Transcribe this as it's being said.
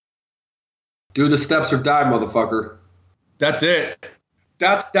Do the steps or die, motherfucker. That's it.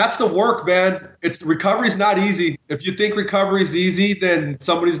 That's the work, man. Recovery's not easy. If you think recovery's easy, then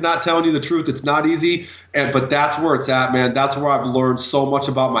somebody's not telling you the truth. It's not easy. But that's where it's at, man. That's where I've learned so much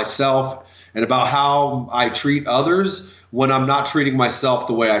about myself and about how I treat others when I'm not treating myself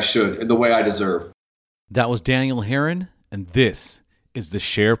the way I should and the way I deserve. That was Daniel Herron, and this is the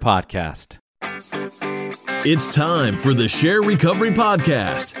SHAIR Podcast. It's time for the SHAIR Recovery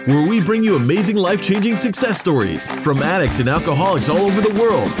Podcast, where we bring you amazing life-changing success stories from addicts and alcoholics all over the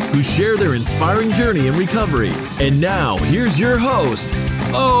world who share their inspiring journey in recovery. And now, here's your host,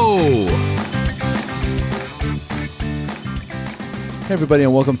 O. Hey everybody,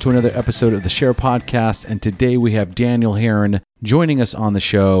 and welcome to another episode of the SHAIR Podcast. And today we have Daniel Herron joining us on the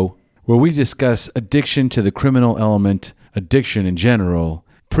show, where we discuss addiction to the criminal element, addiction in general,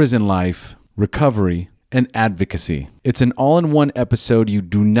 prison life, recovery, and advocacy. It's an all-in-one episode you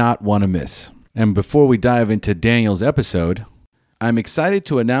do not want to miss. And before we dive into Daniel's episode, I'm excited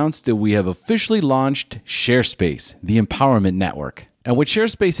to announce that we have officially launched SHAIRspace, the Empowerment Network. And what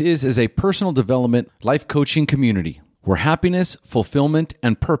SHAIRspace is a personal development, life coaching community where happiness, fulfillment,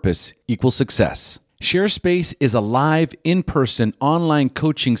 and purpose equal success. SHAIRspace is a live, in-person, online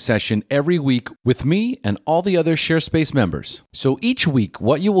coaching session every week with me and all the other SHAIRspace members. So each week,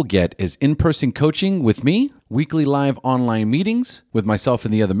 what you will get is in-person coaching with me, weekly live online meetings with myself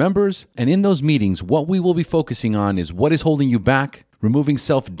and the other members. And in those meetings, what we will be focusing on is what is holding you back, removing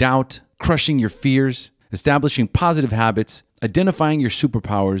self-doubt, crushing your fears, establishing positive habits, identifying your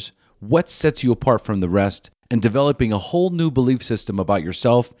superpowers, what sets you apart from the rest, and developing a whole new belief system about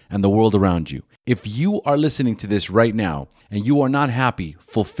yourself and the world around you. If you are listening to this right now and you are not happy,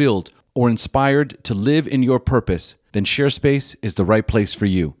 fulfilled, or inspired to live in your purpose, then SHAIRspace is the right place for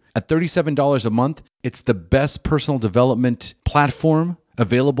you. At $37 a month, it's the best personal development platform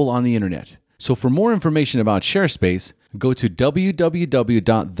available on the internet. So for more information about SHAIRspace, go to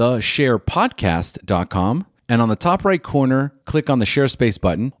www.theshairpodcast.com, and on the top right corner, click on the SHAIRspace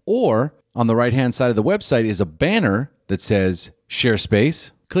button, or on the right-hand side of the website is a banner that says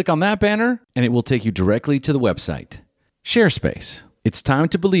SHAIRspace. Click on that banner, and it will take you directly to the website. SHAIRspace. It's time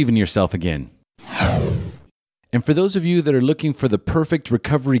to believe in yourself again. And for those of you that are looking for the perfect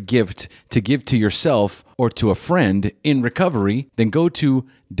recovery gift to give to yourself or to a friend in recovery, then go to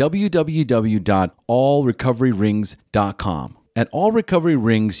www.allrecoveryrings.com. At All Recovery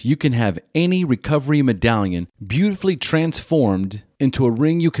Rings, you can have any recovery medallion beautifully transformed into a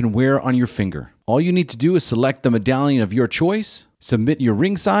ring you can wear on your finger. All you need to do is select the medallion of your choice, submit your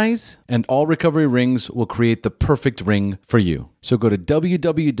ring size, and All Recovery Rings will create the perfect ring for you. So go to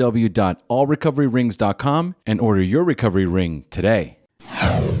www.allrecoveryrings.com and order your recovery ring today.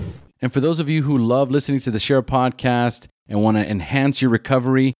 And for those of you who love listening to the SHAIR Podcast and want to enhance your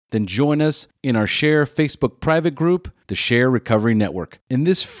recovery, then join us in our SHAIR Facebook private group, the SHAIR Recovery Network. In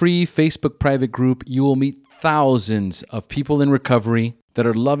this free Facebook private group, you will meet thousands of people in recovery that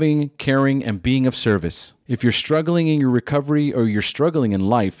are loving, caring, and being of service. If you're struggling in your recovery or you're struggling in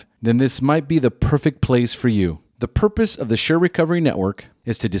life, then this might be the perfect place for you. The purpose of the SHAIR Recovery Network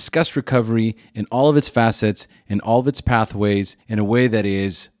is to discuss recovery in all of its facets and all of its pathways in a way that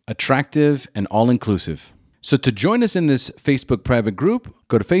is attractive and all-inclusive. So to join us in this Facebook private group,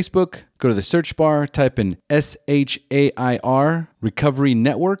 go to Facebook, go to the search bar, type in SHAIR Recovery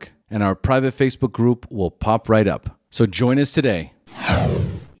Network, and our private Facebook group will pop right up. So join us today.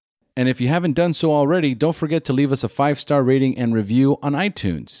 And if you haven't done so already, don't forget to leave us a 5-star rating and review on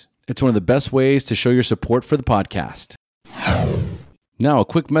iTunes. It's one of the best ways to show your support for the podcast. Now, a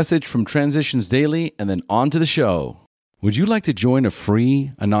quick message from Transitions Daily, and then on to the show. Would you like to join a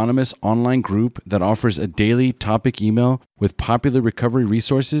free, anonymous online group that offers a daily topic email with popular recovery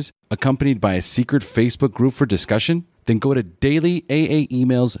resources accompanied by a secret Facebook group for discussion? Then go to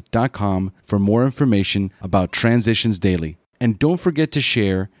dailyaaemails.com for more information about Transitions Daily. And don't forget to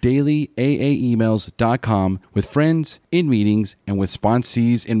share dailyaaemails.com with friends, in meetings, and with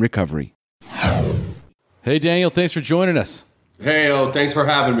sponsees in recovery. Hey, Daniel, thanks for joining us. Hey, thanks for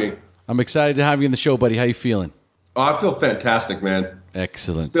having me. I'm excited to have you on the show, buddy. How you feeling? Oh, I feel fantastic, man.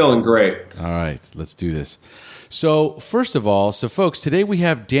 Excellent. Feeling great. All right, let's do this. So first of all, folks, today we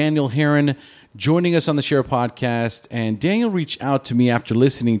have Daniel Herron joining us on the SHAIR Podcast. And Daniel reached out to me after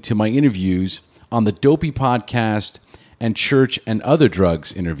listening to my interviews on the Dopey Podcast and Church and Other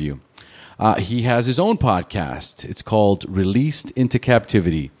Drugs interview. He has his own podcast. It's called Released into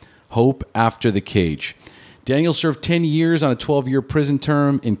Captivity, Hope After the Cage. Daniel served 10 years on a 12-year prison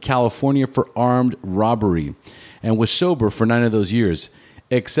term in California for armed robbery and was sober for 9 of those years.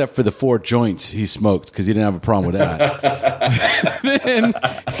 except for the 4 joints he smoked because he didn't have a problem with that. Then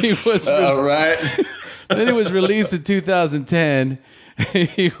he was Then he was released in 2010.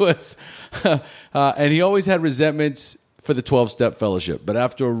 He was, and he always had resentments for the 12-step fellowship. But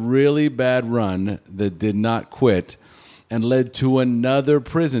after a really bad run that did not quit and led to another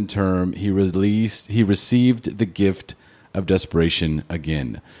prison term, he received the gift of desperation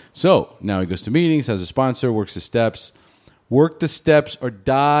again. So now he goes to meetings, has a sponsor, works the steps. Work the steps or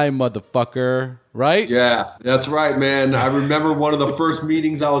die, motherfucker. Right? Yeah, that's right, man. I remember one of the first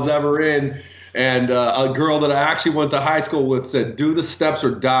meetings I was ever in, and a girl that I actually went to high school with said, "Do the steps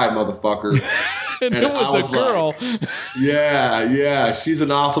or die, motherfucker." and it was a girl. Like, yeah. She's an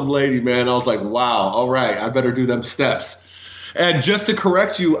awesome lady, man. I was like, wow, all right, I better do them steps. And just to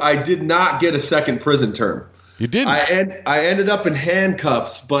correct you, I did not get a second prison term. You didn't? I ended up in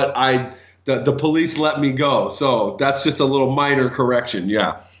handcuffs, but the police let me go. So that's just a little minor correction,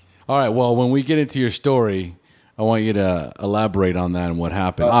 yeah. All right, well, when we get into your story, I want you to elaborate on that and what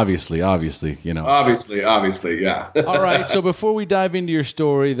happened. Obviously, you know. Obviously, yeah. All right, so before we dive into your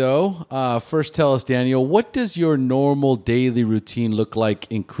story, though, first tell us, Daniel, what does your normal daily routine look like,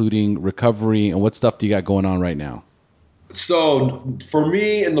 including recovery, and what stuff do you got going on right now? So for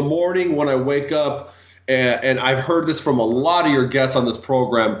me, in the morning when I wake up, and I've heard this from a lot of your guests on this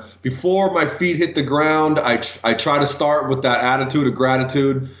program, before my feet hit the ground, I try to start with that attitude of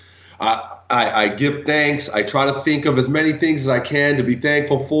gratitude. I give thanks. I try to think of as many things as I can to be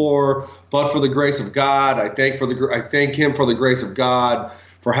thankful for, but for the grace of God. I thank Him for the grace of God,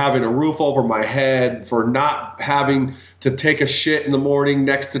 for having a roof over my head, for not having to take a shit in the morning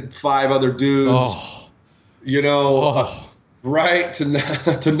next to 5 other dudes. Right? To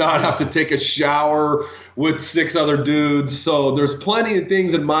not have to take a shower with 6 other dudes. So there's plenty of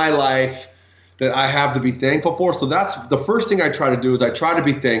things in my life that I have to be thankful for. So that's the first thing I try to do is I try to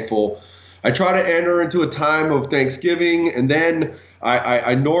be thankful. I try to enter into a time of Thanksgiving, and then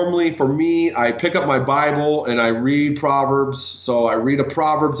I normally, for me, I pick up my Bible and I read Proverbs. So I read a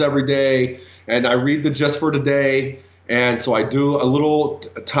Proverbs every day, and I read the Just for Today. And so I do a little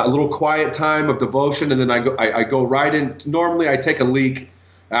quiet time of devotion, and then I go right in. Normally I take a leak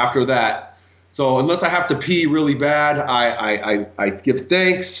after that. So unless I have to pee really bad, I give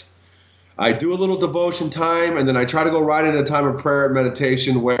thanks. I do a little devotion time, and then I try to go right into a time of prayer and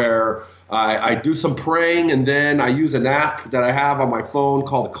meditation where I do some praying, and then I use an app that I have on my phone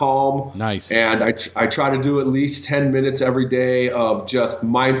called Calm. Nice. And I try to do at least 10 minutes every day of just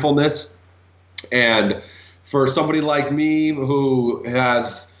mindfulness. And for somebody like me who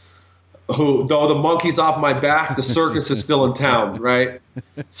though the monkey's off my back, the circus is still in town, right?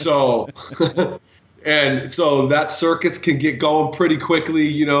 So, and so that circus can get going pretty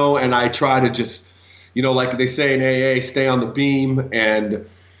quickly, and I try to just, like they say in AA, stay on the beam. And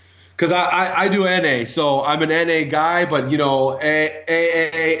because I do NA, so I'm an NA guy, but AA,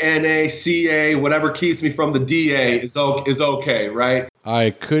 NA, CA, whatever keeps me from the DA is okay, right?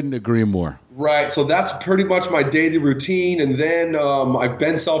 I couldn't agree more. Right. So that's pretty much my daily routine. And then I've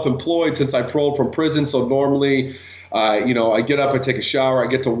been self-employed since I paroled from prison. So normally, I get up, I take a shower, I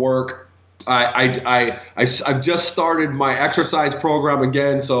get to work. I've just started my exercise program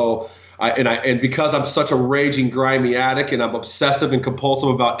again. So and because I'm such a raging, grimy addict and I'm obsessive and compulsive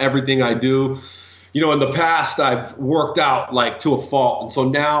about everything I do, in the past I've worked out like to a fault. And so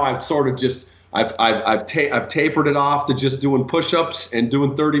now I've sort of just I've tapered it off to just doing push-ups and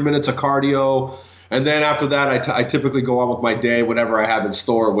doing 30 minutes of cardio, and then after that I typically go on with my day, whatever I have in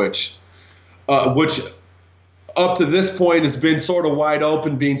store, which up to this point has been sort of wide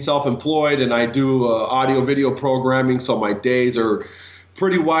open, being self-employed, and I do audio video programming, so my days are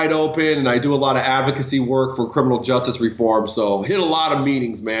pretty wide open, and I do a lot of advocacy work for criminal justice reform. So hit a lot of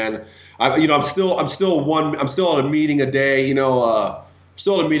meetings, man. I'm still on a meeting a day,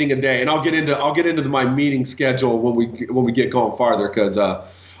 Still a meeting a day, and I'll get into my meeting schedule when we get going farther, because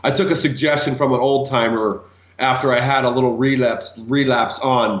I took a suggestion from an old timer after I had a little relapse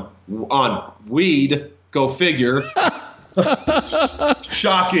on weed. Go figure.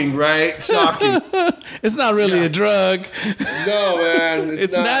 Shocking, right? Shocking. It's not really a drug. No, man.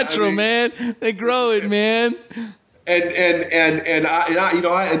 It's not, natural, man. They grow it, man. And it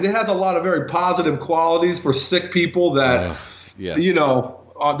has a lot of very positive qualities for sick people that. Yes.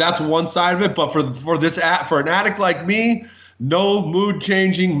 That's one side of it. But for an addict like me, no mood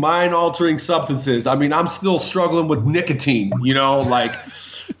changing, mind altering substances. I mean, I'm still struggling with nicotine,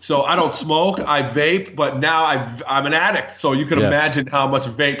 so I don't smoke, I vape, but now I'm an addict. So you can imagine how much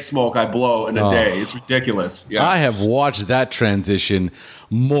vape smoke I blow in a day. It's ridiculous. Yeah. I have watched that transition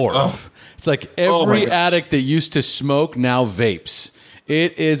morph. It's like every addict that used to smoke now vapes.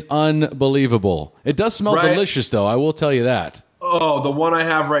 It is unbelievable. It does smell delicious, though. I will tell you that. Oh, the one I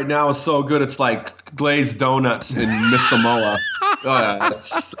have right now is so good. It's like glazed donuts in Miss Samoa. Oh, yeah,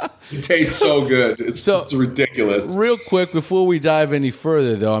 it tastes so good. It's ridiculous. Real quick, before we dive any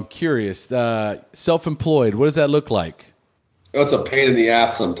further, though, I'm curious. Self-employed, what does that look like? Oh, it's a pain in the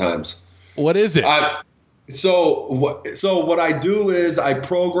ass sometimes. What is it? So what I do is I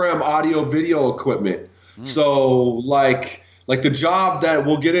program audio video equipment. So like the job that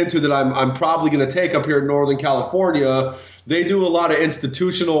we'll get into that I'm probably going to take up here in Northern California, they do a lot of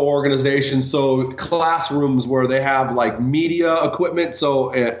institutional organizations, so classrooms where they have like media equipment,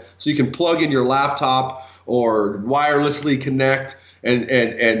 so you can plug in your laptop or wirelessly connect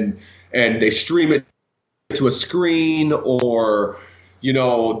and they stream it to a screen, or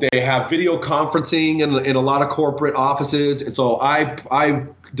they have video conferencing in a lot of corporate offices. And so I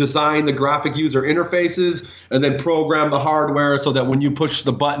design the graphic user interfaces and then program the hardware so that when you push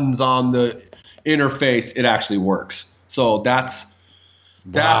the buttons on the interface, it actually works. So that's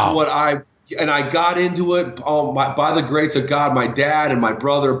what I got into it by the grace of God. My dad and my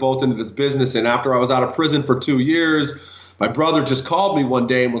brother are both into this business. And after I was out of prison for 2 years, my brother just called me one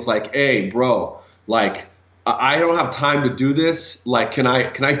day and was like, "Hey, bro, like, I don't have time to do this. Like, can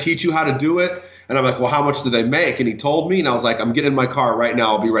I teach you how to do it?" And I'm like, "Well, how much do they make?" And he told me, and I was like, "I'm getting in my car right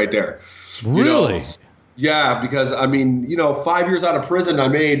now. I'll be right there." Really? Yeah, because 5 years out of prison, I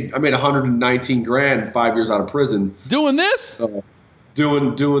made 119 grand 5 years out of prison. Doing this?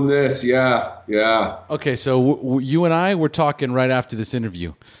 Doing this, yeah. Okay, so you and I, we're talking right after this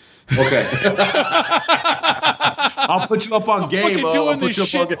interview. Okay. I'll put you up on game. I'm doing this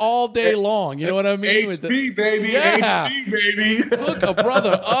shit all day long. You know what I mean? HB, baby. Yeah. HB, baby. Hook a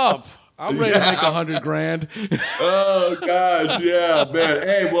brother up. I'm ready to make 100 grand. Oh gosh, yeah, man.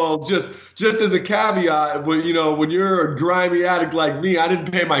 Hey, well, just as a caveat, when you're a grimy addict like me, I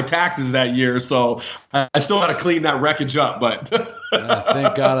didn't pay my taxes that year, so I still had to clean that wreckage up. But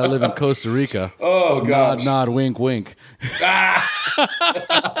thank God I live in Costa Rica. Oh gosh. Nod, wink, wink.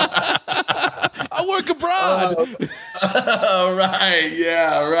 I work abroad. Right,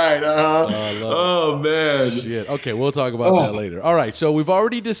 yeah, right. Oh man. Shit. Okay, we'll talk about that later. All right, so we've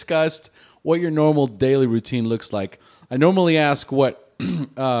already discussed what your normal daily routine looks like. I normally ask what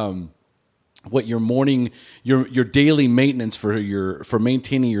your morning, your daily maintenance for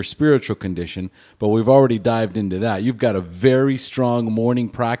maintaining your spiritual condition, but we've already dived into that. You've got a very strong morning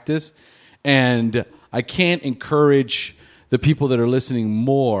practice, and I can't encourage the people that are listening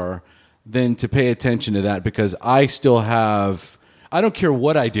more than to pay attention to that, because I don't care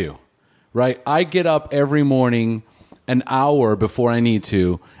what I do, right? I get up every morning an hour before I need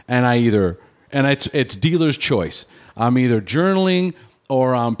to, and it's dealer's choice. I'm either journaling,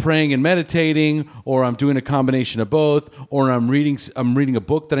 or I'm praying and meditating, or I'm doing a combination of both, or I'm reading a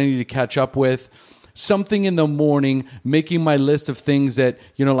book that I need to catch up with. Something in the morning, making my list of things that,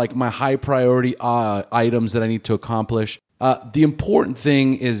 like my high priority items that I need to accomplish. The important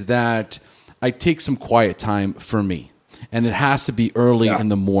thing is that I take some quiet time for me, and it has to be early in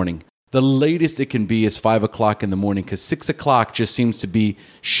the morning. The latest it can be is 5 o'clock in the morning, because 6 o'clock just seems to be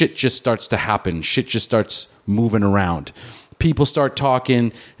shit just starts to happen. Shit just starts moving around. People start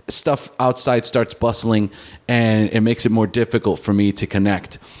talking, stuff outside starts bustling, and it makes it more difficult for me to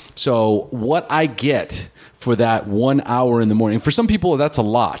connect. So what I get for that 1 hour in the morning, for some people that's a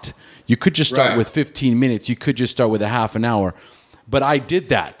lot. You could just start with 15 minutes. You could just start with a half an hour. But I did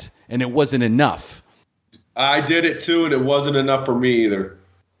that, and it wasn't enough. I did it too, and it wasn't enough for me either.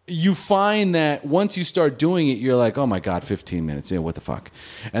 You find that once you start doing it, you're like, oh my God, 15 minutes. Yeah, what the fuck?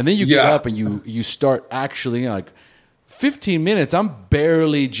 And then you get up and you start actually, like, 15 minutes, I'm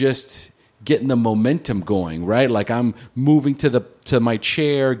barely just getting the momentum going, right? Like I'm moving to my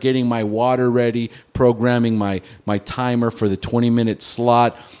chair, getting my water ready, programming my timer for the 20-minute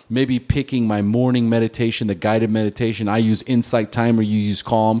slot, maybe picking my morning meditation, the guided meditation. I use Insight Timer, you use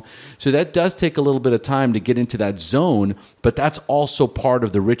Calm. So that does take a little bit of time to get into that zone, but that's also part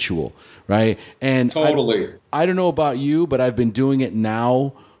of the ritual, right? And totally. I don't know about you, but I've been doing it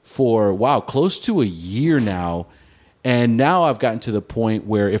now for, close to a year now. And now I've gotten to the point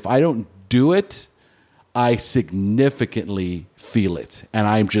where if I don't do it, I significantly feel it. And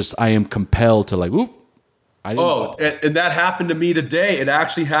I am compelled to like, oof. And that happened to me today. It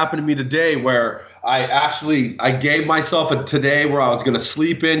actually happened to me today where I gave myself a today where I was going to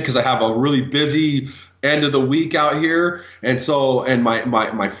sleep in because I have a really busy end of the week out here. And so, and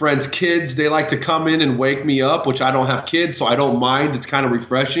my friends' kids, they like to come in and wake me up, which I don't have kids, so I don't mind. It's kind of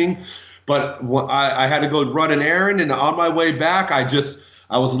refreshing. But I had to go run an errand, and on my way back, I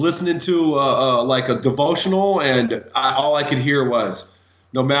was listening to like a devotional, and all I could hear was,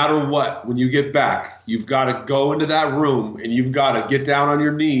 no matter what, when you get back, you've got to go into that room and you've got to get down on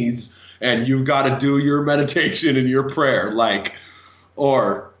your knees and you've got to do your meditation and your prayer,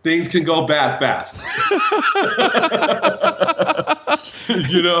 or things can go bad fast.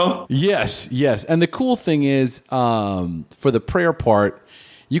 You know? Yes. And the cool thing is, for the prayer part,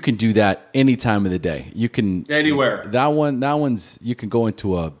 you can do that any time of the day. You can anywhere. That one's you can go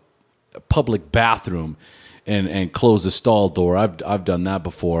into a public bathroom and close the stall door. I've done that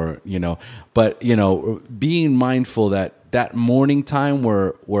before, you know. But, you know, being mindful that morning time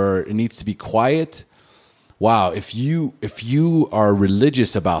where it needs to be quiet. Wow, if you are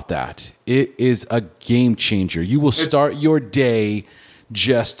religious about that, it is a game changer. You will start your day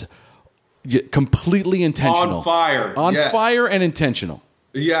just completely intentional. On fire. On fire and intentional.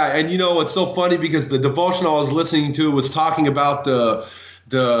 Yeah, and you know, it's so funny because the devotional I was listening to was talking about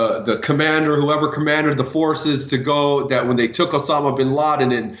the commander, whoever commanded the forces to go, that when they took Osama bin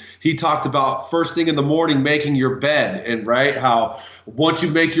Laden, and he talked about first thing in the morning making your bed, and right, how once you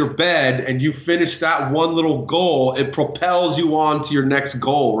make your bed and you finish that one little goal, it propels you on to your next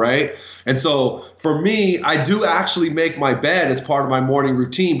goal, right? And so for me, I do actually make my bed as part of my morning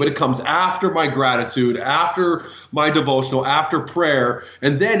routine, but it comes after my gratitude, after my devotional, after prayer.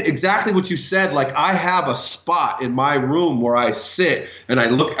 And then exactly what you said, like I have a spot in my room where I sit and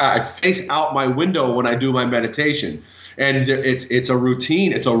I face out my window when I do my meditation. And it's a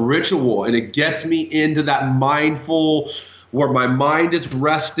routine, it's a ritual, and it gets me into that mindful, where my mind is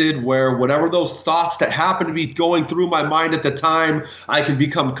rested, where whatever those thoughts that happen to be going through my mind at the time, I can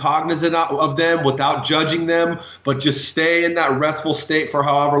become cognizant of them without judging them, but just stay in that restful state for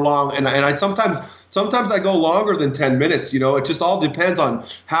however long. And I sometimes I go longer than 10 minutes, you know. It just all depends on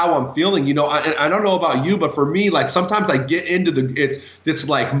how I'm feeling, you know. I don't know about you, but for me, like sometimes I get into this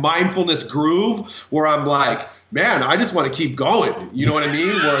like mindfulness groove where I'm like, man, I just want to keep going. You know what I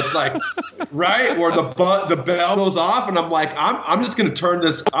mean? Where it's like, right? Where the bell goes off and I'm like, I'm just going to turn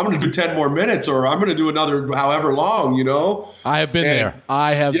this, I'm going to do 10 more minutes, or I'm going to do another however long, you know? I have been there.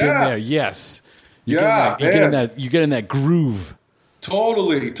 I have been there. Yes. You get in that groove.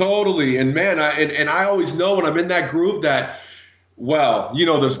 Totally. And man, I always know when I'm in that groove that, well, you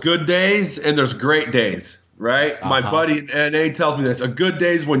know, there's good days and there's great days. Right? Uh-huh. My buddy NA tells me this. A good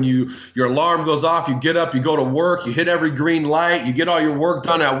day is when your alarm goes off, you get up, you go to work, you hit every green light, you get all your work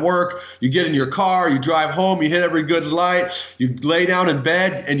done at work, you get in your car, you drive home, you hit every good light, you lay down in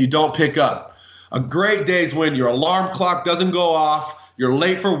bed, and you don't pick up. A great day is when your alarm clock doesn't go off, you're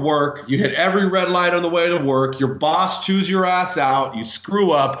late for work, you hit every red light on the way to work, your boss chews your ass out, you screw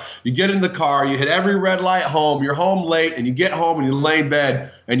up, you get in the car, you hit every red light home, you're home late, and you get home and you lay in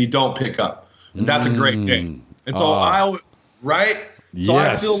bed and you don't pick up. And that's a great day. And so right? So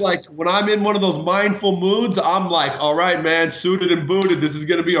yes. I feel like when I'm in one of those mindful moods, I'm like, all right, man, suited and booted. This is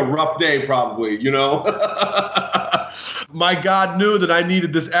going to be a rough day probably, you know? My God knew that I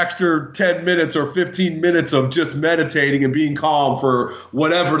needed this extra 10 minutes or 15 minutes of just meditating and being calm for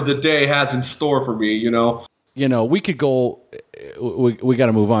whatever the day has in store for me, you know? You know, we could go. We got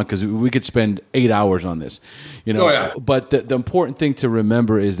to move on because we could spend 8 hours on this. You know, But the important thing to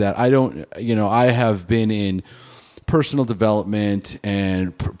remember is that I have been in personal development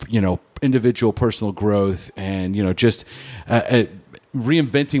and individual personal growth, and just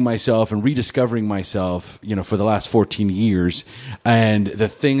reinventing myself and rediscovering myself. For the last 14 years, and the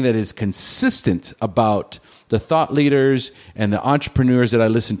thing that is consistent about the thought leaders and the entrepreneurs that I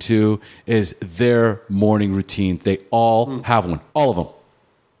listen to is their morning routine. They all have one. All of them.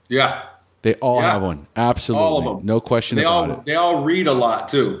 Yeah. They all have one. Absolutely. All of them. No question about it. They all read a lot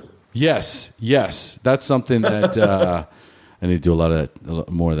too. Yes. That's something that I need to do a lot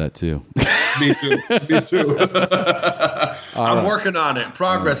more of that too. Me too. I'm working on it.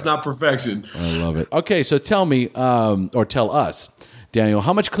 Progress, not perfection. I love it. Okay, so tell me, or tell us, Daniel,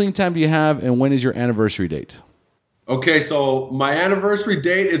 how much clean time do you have, and when is your anniversary date? Okay, so my anniversary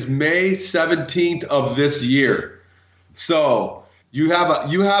date is May 17th of this year. So you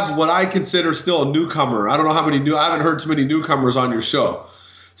have what I consider still a newcomer. I don't know how many I haven't heard too many newcomers on your show.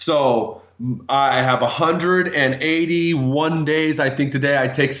 So I have 181 days, I think, today. I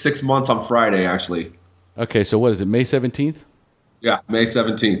take 6 months on Friday, actually. Okay, so what is it, May 17th? Yeah, May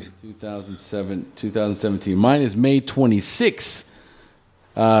 17th. 2017. Mine is May 26th.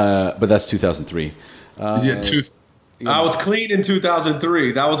 But that's 2003. I was clean in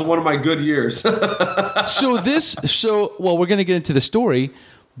 2003. That was one of my good years. Well, we're going to get into the story,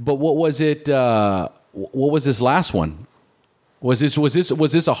 but what was it? What was this last one? Was this a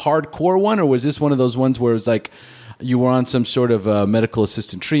hardcore one, or was this one of those ones where it's like you were on some sort of medical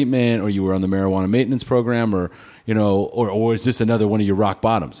assistant treatment, or you were on the marijuana maintenance program, or or is this another one of your rock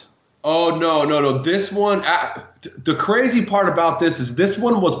bottoms? Oh, no. This one, the crazy part about this is this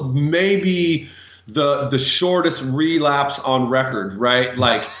one was maybe the shortest relapse on record, right?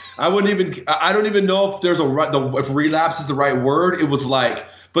 Like I don't even know if if relapse is the right word. It was like,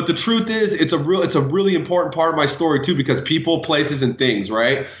 but the truth is it's a really important part of my story too, because people, places, and things,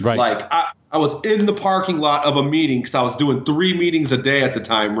 right? Right. Like I was in the parking lot of a meeting because I was doing 3 meetings a day at the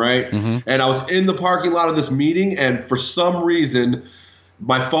time, right? Mm-hmm. And I was in the parking lot of this meeting, and for some reason,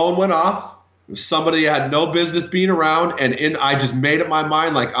 my phone went off. Somebody had no business being around, and I just made up my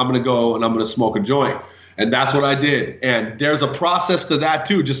mind, like, I'm going to go and I'm going to smoke a joint. And that's what I did. And there's a process to that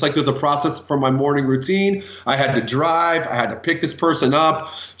too. Just like there's a process for my morning routine. I had to drive. I had to pick this person up.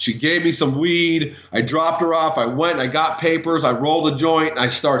 She gave me some weed. I dropped her off. I went and I got papers. I rolled a joint. And I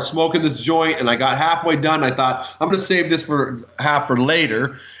started smoking this joint. And I got halfway done. I thought, I'm going to save this for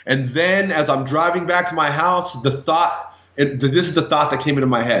later. And then as I'm driving back to my house, this is the thought that came into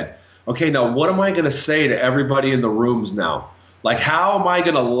my head. Okay, now what am I going to say to everybody in the rooms now? Like, how am I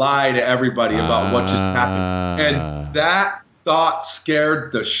going to lie to everybody about what just happened? And that thought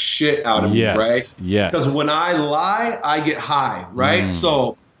scared the shit out of me, right? Yes. Because when I lie, I get high, right?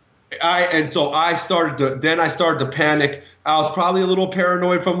 So I started to panic. I was probably a little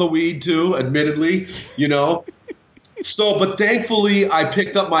paranoid from the weed too, admittedly, So, but thankfully I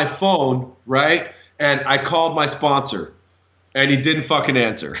picked up my phone, right? And I called my sponsor, and he didn't fucking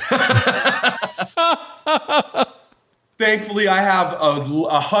answer. Thankfully, I have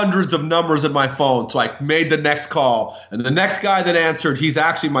hundreds of numbers in my phone, so I made the next call. And the next guy that answered, he's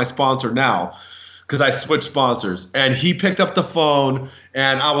actually my sponsor now because I switched sponsors. And he picked up the phone,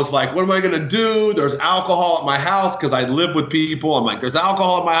 and I was like, what am I going to do? There's alcohol at my house because I live with people. I'm like, there's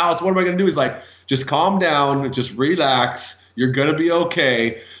alcohol at my house. What am I going to do? He's like, just calm down, just relax. You're going to be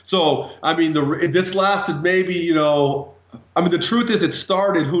okay. So, I mean, this lasted maybe, the truth is it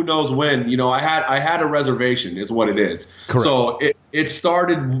started who knows when. I had a reservation is what it is. Correct. So it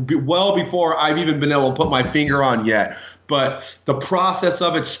started well before I've even been able to put my finger on yet. But the process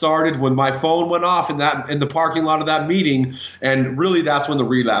of it started when my phone went off in the parking lot of that meeting, and really that's when the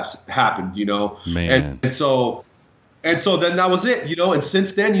relapse happened. Man. And so then that was it, and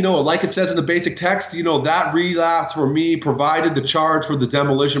since then, like it says in the basic text, that relapse for me provided the charge for the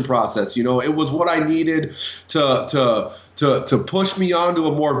demolition process. It was what I needed to push me on to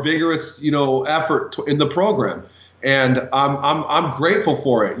a more vigorous, effort in the program. And I'm grateful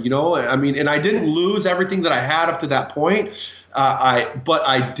for it, and I didn't lose everything that I had up to that point. But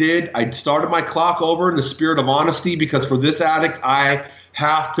I started my clock over in the spirit of honesty, because for this addict, I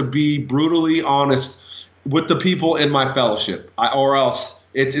have to be brutally honest with the people in my fellowship, or else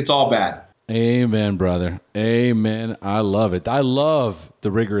it's all bad. Amen, brother. Amen. I love it. I love the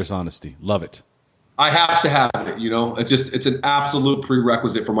rigorous honesty. Love it. I have to have it, it's an absolute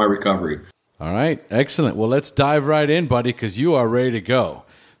prerequisite for my recovery. All right. Excellent. Well, let's dive right in, buddy, because you are ready to go.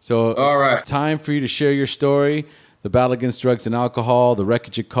 So all right. Time for you to share your story, the battle against drugs and alcohol, the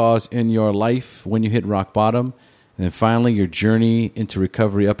wreckage it caused in your life when you hit rock bottom, and then finally your journey into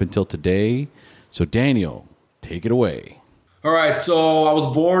recovery up until today. So, Daniel, take it away. All right. So I was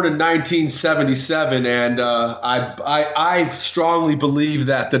born in 1977, and I strongly believe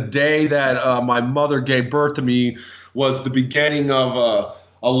that the day that my mother gave birth to me was the beginning of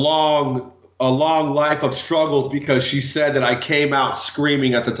a long life of struggles, because she said that I came out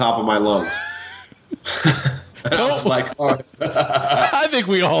screaming at the top of my lungs. And I was like, all right. I think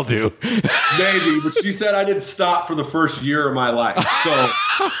we all do. Maybe, but she said I didn't stop for the first year of my life.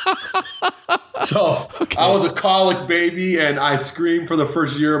 So okay. I was a colic baby, and I screamed for the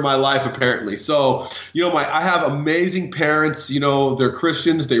first year of my life, apparently. So, I have amazing parents. They're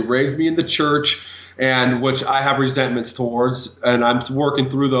Christians. They raised me in the church, and which I have resentments towards, and I'm working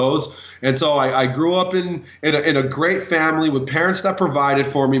through those. And so I grew up in a great family with parents that provided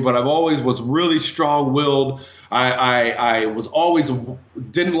for me, but I've always was really strong-willed. I was always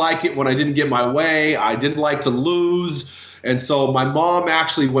didn't like it when I didn't get my way. I didn't like to lose. And so my mom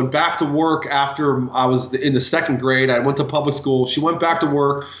actually went back to work after I was in the second grade. I went to public school. She went back to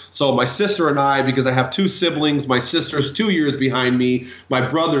work. So my sister and I, because I have 2 siblings, my sister's 2 years behind me. My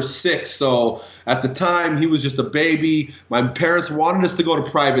brother's 6. So at the time, he was just a baby. My parents wanted us to go to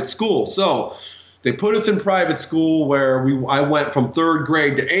private school. So they put us in private school where I went from 3rd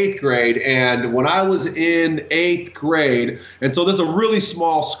grade to 8th grade. And when I was in 8th grade, and so this is a really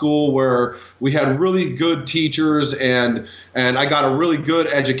small school where we had really good teachers, and I got a really good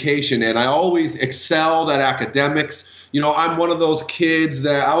education, and I always excelled at academics. I'm one of those kids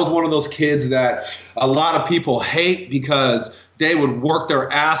that I was one of those kids that a lot of people hate because they would work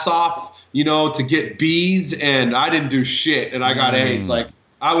their ass off, to get B's, and I didn't do shit and I got A's. Like,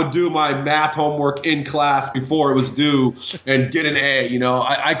 I would do my math homework in class before it was due and get an A.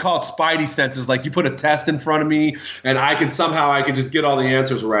 I call it spidey senses. Like, you put a test in front of me and I can just get all the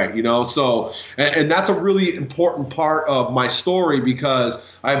answers right, So, and that's a really important part of my story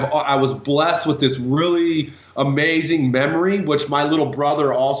because I was blessed with this really amazing memory, which my little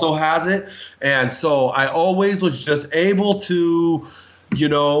brother also has it. And so I always was just able to,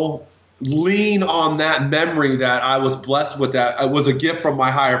 lean on that memory that I was blessed with. That it was a gift from my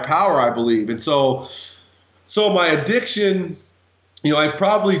higher power, I believe. And so my addiction, I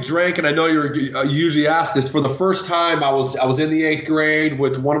probably drank, and I know you usually ask this, for the first time I was in the 8th grade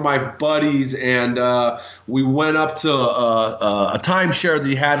with one of my buddies, and we went up to a timeshare that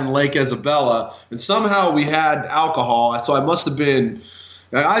he had in Lake Isabella, and somehow we had alcohol. So I must have been,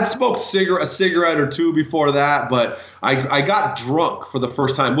 I'd smoked a cigarette or two before that, but I got drunk for the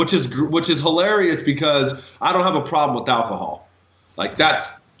first time, which is hilarious because I don't have a problem with alcohol. Like,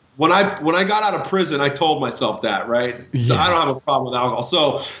 that's when I got out of prison, I told myself that, right? Yeah. So I don't have a problem with alcohol.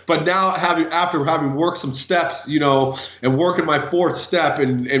 So, but now after having worked some steps, and working my 4th step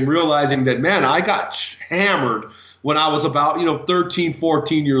and realizing that, man, I got hammered when I was about, 13,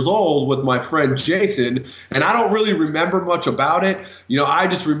 14 years old with my friend Jason. And I don't really remember much about it. I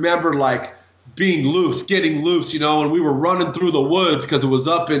just remember like being loose, getting loose, and we were running through the woods because it was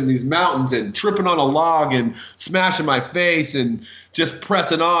up in these mountains, and tripping on a log and smashing my face and just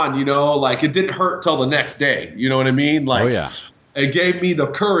pressing on, like it didn't hurt till the next day. You know what I mean? Like, oh, yeah. It gave me the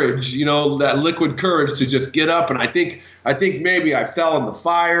courage, that liquid courage to just get up. And I think maybe I fell in the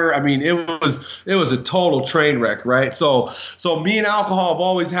fire. I mean, it was a total train wreck, right? So me and alcohol have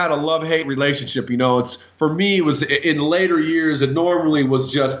always had a love-hate relationship. It's, for me, it was in later years. It normally was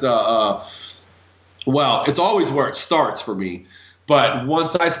just well, it's always where it starts for me. But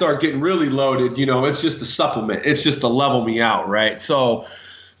once I start getting really loaded, it's just a supplement. It's just to level me out, right? So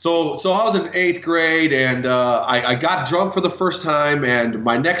I was in 8th grade, and I got drunk for the first time, and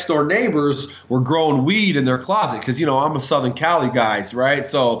my next door neighbors were growing weed in their closet because, I'm a Southern Cali guy, right?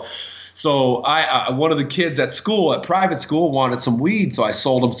 So I one of the kids at private school, wanted some weed, so I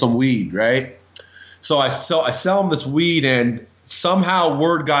sold him some weed, right? So I sell him this weed, and somehow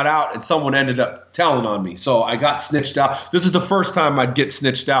word got out, and someone ended up telling on me. So I got snitched out. This is the first time I'd get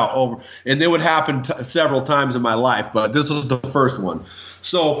snitched out over, and it would happen several times in my life, but this was the first one.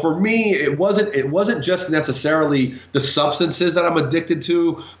 So for me, it wasn't just necessarily the substances that I'm addicted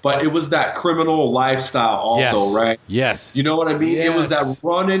to, but it was that criminal lifestyle also, yes. Right? Yes. You know what I mean? Yes. It was that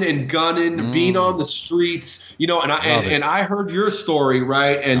running and gunning, being on the streets, and I heard your story,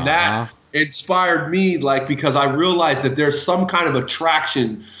 right? And that inspired me, like, because I realized that there's some kind of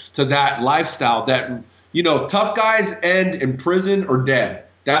attraction to that lifestyle that, tough guys end in prison or dead.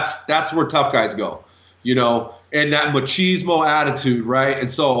 That's where tough guys go, and that machismo attitude, right? And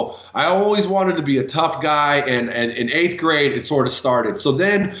so I always wanted to be a tough guy, and in 8th grade, it sort of started. So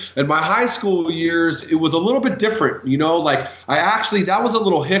then in my high school years, it was a little bit different, like that was a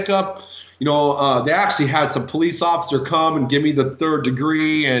little hiccup. They actually had some police officer come and give me the 3rd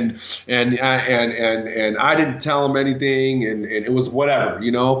degree, and I didn't tell them anything, and it was whatever,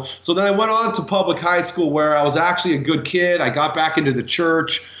 So then I went on to public high school, where I was actually a good kid. I got back into the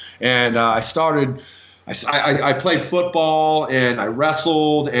church, and I played football, and I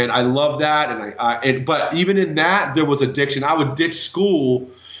wrestled, and I loved that. But even in that, there was addiction. I would ditch school.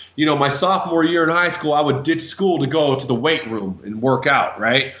 My sophomore year in high school, I would ditch school to go to the weight room and work out,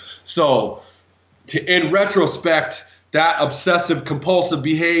 right? So in retrospect, that obsessive compulsive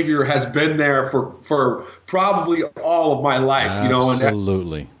behavior has been there for probably all of my life,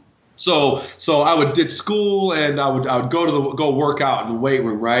 Absolutely. So I would ditch school, and I would go work out in the weight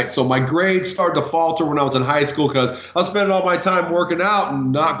room, right? So my grades started to falter when I was in high school because I was spending all my time working out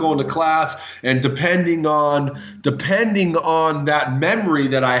and not going to class, and depending on that memory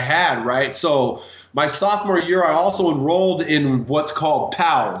that I had, right? So my sophomore year, I also enrolled in what's called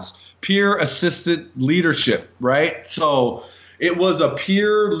PALS, Peer Assisted Leadership, right? So it was a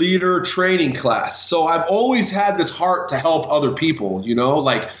peer leader training class. So I've always had this heart to help other people,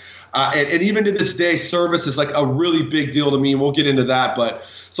 and even to this day, service is like a really big deal to me, and we'll get into that. But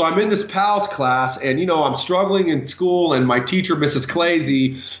so I'm in this PALS class, and I'm struggling in school, and my teacher, Mrs.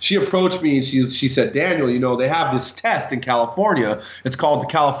 Clazy, she approached me, and she said, Daniel, they have this test in California. It's called the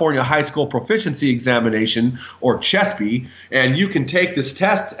California High School Proficiency Examination, or CHESP, and you can take this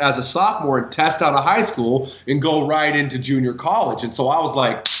test as a sophomore and test out of high school and go right into junior college. And so I was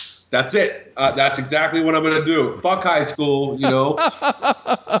like, That's it. That's exactly what I'm going to do. Fuck high school, you know.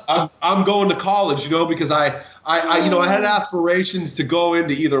 I'm going to college, you know, because I had aspirations to go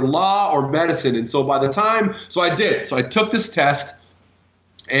into either law or medicine. And so I did. So I took this test.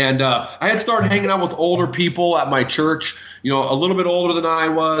 And I had started hanging out with older people at my church, you know, a little bit older than I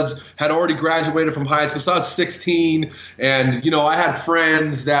was, had already graduated from high school. So I was 16. And, you know, I had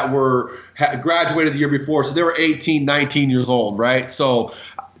friends that had graduated the year before. So they were 18, 19 years old, right? So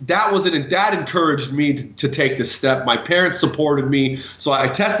that encouraged me to take this step. My parents supported me. So I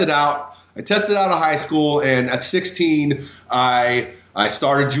tested out of high school. And at 16, I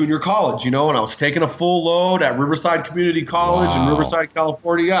started junior college, you know, and I was taking a full load at Riverside Community College in Riverside,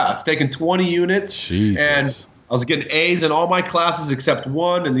 California. Yeah, I was taking 20 units. Jesus. And I was getting A's in all my classes except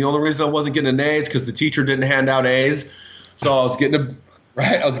one. And the only reason I wasn't getting an A is because the teacher didn't hand out A's. So I was getting a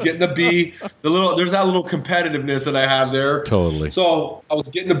B. There's that little competitiveness that I have there. Totally. So I was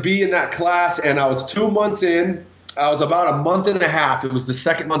getting a B in that class, and I was 2 months in. I was about a month and a half. It was the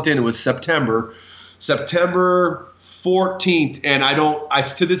second month in. It was September 14th, and I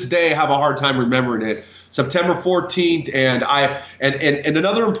to this day have a hard time remembering it. September 14th, and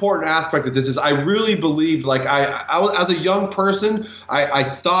another important aspect of this is I really believed, like I was, as a young person, I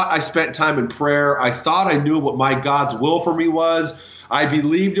thought I spent time in prayer. I thought I knew what my God's will for me was. I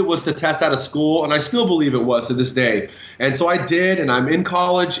believed it was to test out of school, and I still believe it was to this day. And so I did, and I'm in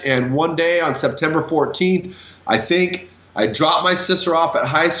college, and one day on September 14th, I think I dropped my sister off at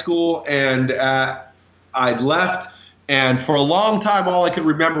high school, and I left. And for a long time, all I could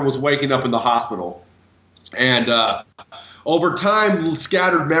remember was waking up in the hospital. And over time,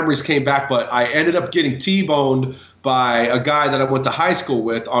 scattered memories came back, but I ended up getting T-boned by a guy that I went to high school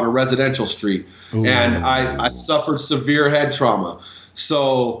with on a residential street. Ooh. And I suffered severe head trauma.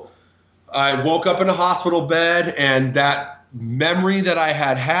 So I woke up in a hospital bed, and that memory that I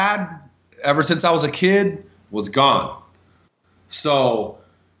had ever since I was a kid was gone. So,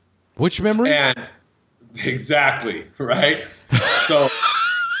 which memory? And exactly, right? So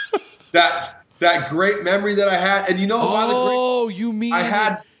that great memory that I had, and you know, you mean I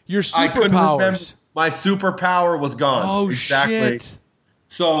had your superpowers? I couldn't remember. My superpower was gone. Oh, exactly. Shit.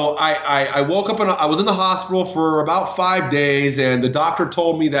 So I woke up and I was in the hospital for about 5 days, and the doctor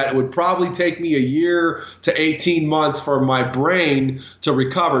told me that it would probably take me a year to 18 months for my brain to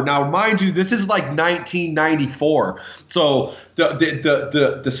recover. Now, mind you, this is like 1994. So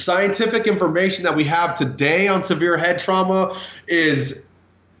the scientific information that we have today on severe head trauma is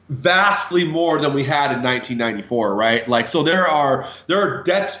vastly more than we had in 1994, right? Like, so there are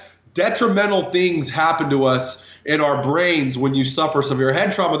detrimental things happen to us in our brains when you suffer severe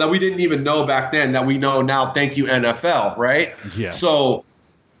head trauma that we didn't even know back then that we know now. Thank you, NFL, right? Yeah. So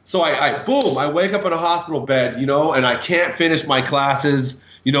I wake up in a hospital bed, you know, and I can't finish my classes,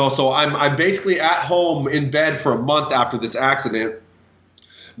 you know, so I'm basically at home in bed for a month after this accident.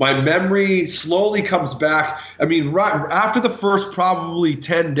 My memory slowly comes back. I mean, right after the first probably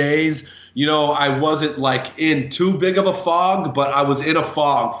 10 days, you know, I wasn't like in too big of a fog, but I was in a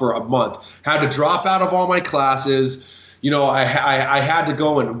fog for a month. Had to drop out of all my classes. You know, I had to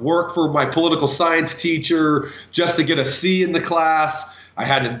go and work for my political science teacher just to get a C in the class. I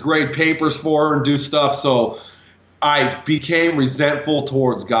had to grade papers for her and do stuff. So I became resentful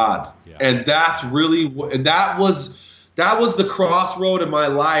towards God. Yeah. And that's really that was the crossroad in my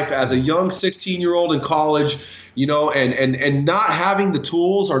life as a young 16-year-old in college, you know, and not having the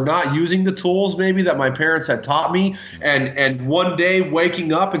tools or not using the tools maybe that my parents had taught me. And one day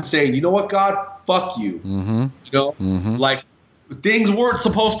waking up and saying, you know what, God, fuck you. Mm-hmm. You know, like things weren't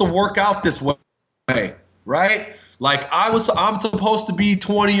supposed to work out this way, right? Like I'm supposed to be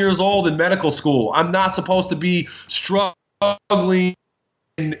 20 years old in medical school. I'm not supposed to be struggling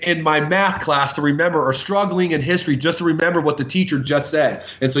in my math class to remember, or struggling in history just to remember what the teacher just said.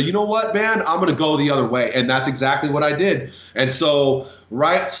 And so, you know what, man, I'm going to go the other way. And that's exactly what I did. And so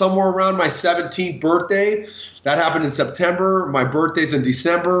right somewhere around my 17th birthday, that happened in September. My birthday's in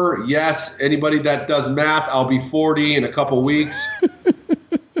December. Yes, anybody that does math, I'll be 40 in a couple weeks.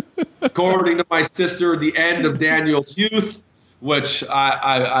 According to my sister, the end of Daniel's youth, which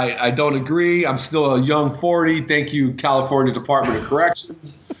I don't agree. I'm still a young 40. Thank you, California Department of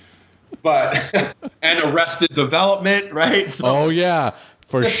Corrections. But and Arrested Development, right? So, oh, yeah,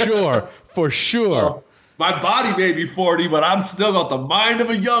 for sure. For sure. So my body may be 40, but I'm still got the mind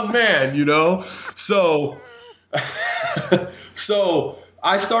of a young man, you know? So I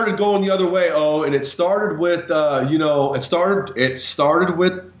started going the other way. Oh, and it started with, it started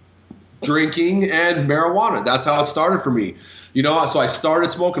with drinking and marijuana. That's how it started for me. You know, so I started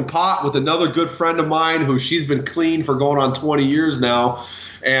smoking pot with another good friend of mine who she's been clean for going on 20 years now.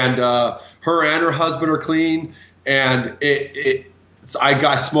 and her and her husband are clean. And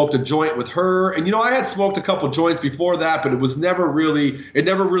I smoked a joint with her, and I had smoked a couple joints before that, but it never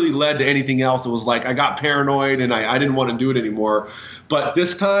really led to anything else. It was like I got paranoid and I didn't want to do it anymore. But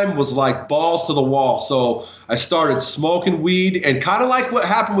this time was like balls to the wall. So I started smoking weed, and kind of like what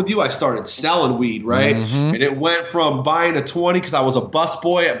happened with you, I started selling weed, right? Mm-hmm. And it went from buying a 20 because I was a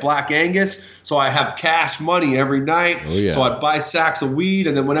busboy at Black Angus, so I have cash money every night. Oh, yeah. So I'd buy sacks of weed,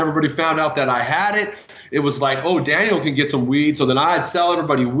 and then when everybody found out that I had it, it was like, oh, Daniel can get some weed. So then I'd sell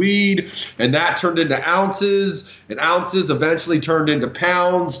everybody weed, and that turned into ounces, and ounces eventually turned into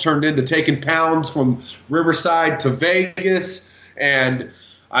pounds, turned into taking pounds from Riverside to Vegas. And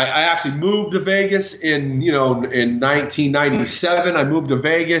I actually moved to Vegas in 1997. I moved to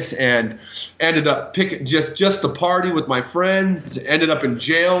Vegas and ended up picking just to party with my friends. Ended up in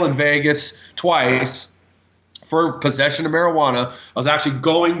jail in Vegas twice for possession of marijuana. I was actually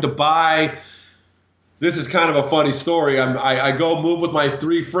going to buy. This is kind of a funny story. I go move with my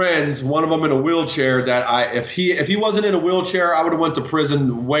 3 friends, one of them in a wheelchair. That if he wasn't in a wheelchair, I would have went to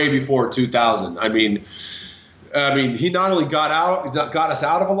prison way before 2000. I mean, he not only got us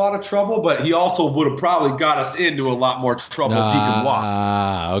out of a lot of trouble, but he also would have probably got us into a lot more trouble if he could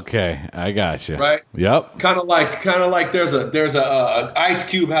walk. Okay, I got you. Right? Yep. Kind of like there's a Ice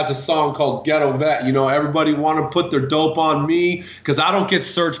Cube has a song called Ghetto Vet. Everybody want to put their dope on me because I don't get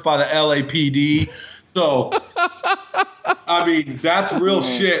searched by the LAPD. So, I mean, that's real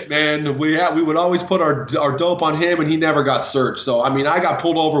shit, man. We would always put our dope on him, and he never got searched. So, I mean, I got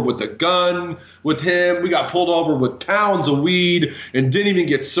pulled over with a gun with him. We got pulled over with pounds of weed and didn't even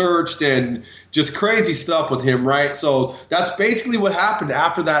get searched, and just crazy stuff with him, right? So that's basically what happened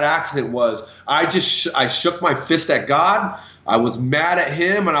after that accident. Was I shook my fist at God. I was mad at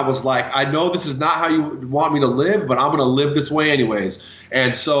him, and I was like, I know this is not how you want me to live, but I'm going to live this way anyways.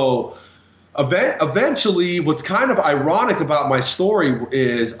 And so eventually, what's kind of ironic about my story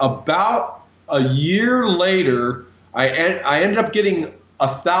is about a year later, I ended up getting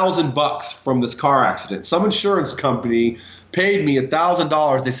 $1,000 from this car accident. Some insurance company paid me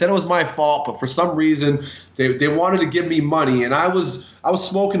 $1,000. They said it was my fault, but for some reason they wanted to give me money. And I was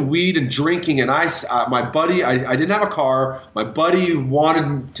smoking weed and drinking, and my buddy, I didn't have a car. My buddy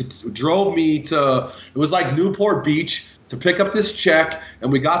drove me to, it was like Newport Beach, to pick up this check,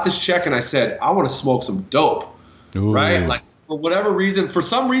 and we got this check, and I said, I want to smoke some dope. Ooh. Right? Like, for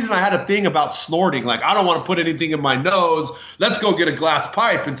some reason I had a thing about snorting. Like, I don't want to put anything in my nose. Let's go get a glass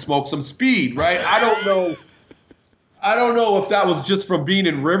pipe and smoke some speed, right? I don't know if that was just from being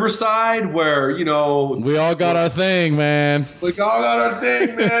in Riverside where, we all got our thing, man. We all got our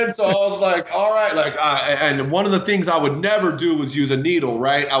thing, man. So I was like, all right. Like, and one of the things I would never do was use a needle,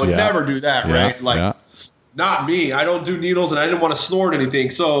 right? I would never do that, right? Like, not me. I don't do needles, and I didn't want to snort anything.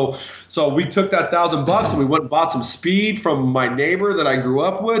 So we took that $1,000 and we went and bought some speed from my neighbor that I grew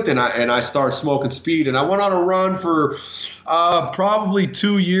up with, and I started smoking speed. And I went on a run for probably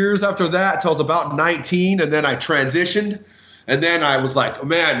 2 years after that till I was about 19, and then I transitioned. And then I was like,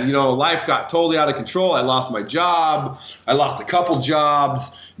 man, life got totally out of control. I lost my job. I lost a couple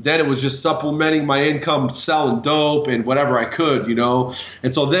jobs. Then it was just supplementing my income, selling dope and whatever I could,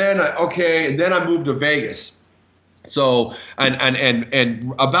 And so then, I moved to Vegas. So,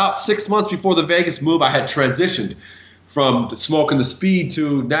 and about 6 months before the Vegas move, I had transitioned from smoking the speed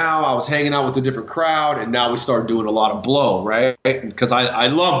to now I was hanging out with a different crowd, and now we started doing a lot of blow, right? Because I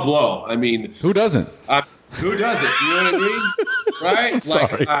love blow. I mean, who doesn't? Who doesn't? You know what I mean? Right? I'm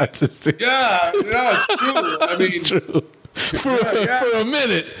sorry. It's true. I mean, it's true. For a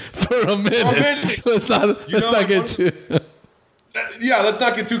minute. Let's not get too. Yeah, let's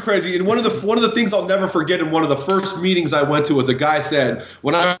not get too crazy. And one of the things I'll never forget in one of the first meetings I went to was a guy said,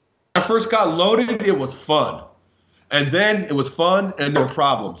 when I first got loaded, it was fun. And then it was fun, and there were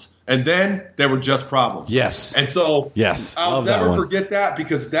problems. And then there were just problems. Yes. And so I'll never forget that,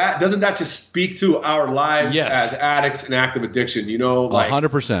 because doesn't that just speak to our lives as addicts and active addiction,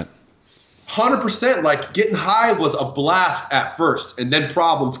 100%. 100%. Like, getting high was a blast at first, and then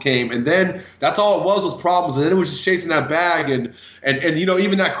problems came, and then that's all it was problems, and then it was just chasing that bag and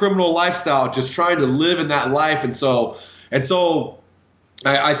even that criminal lifestyle, just trying to live in that life. And so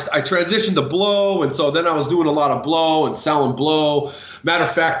I transitioned to blow, and so then I was doing a lot of blow and selling blow. Matter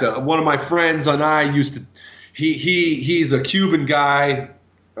of fact, one of my friends and I used to he's a Cuban guy,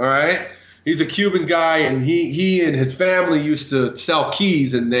 all right? He's a Cuban guy, and he and his family used to sell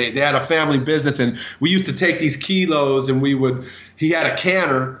keys, and they had a family business, and we used to take these kilos, and he had a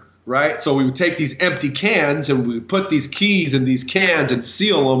canner, right? So we would take these empty cans and we would put these keys in these cans and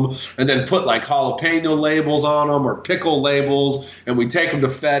seal them and then put like jalapeno labels on them or pickle labels, and we'd take them to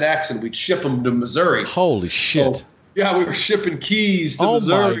FedEx and we'd ship them to Missouri. Holy shit. So, yeah, we were shipping keys to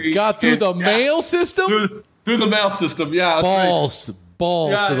Missouri. Oh my God, through the mail system? Through the mail system, yeah. Balls to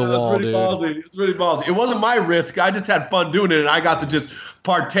the wall, dude. It's really ballsy. It wasn't my risk. I just had fun doing it, and I got to just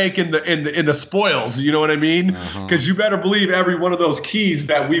partake in the spoils. You know what I mean? Because you better believe every one of those keys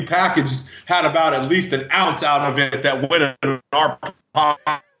that we packaged had about at least an ounce out of it that went in our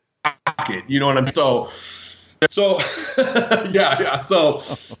pocket. You know what I mean? So yeah. So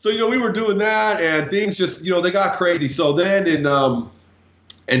we were doing that, and things just they got crazy. So then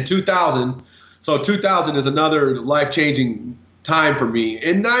in 2000. So 2000 is another life-changing time for me.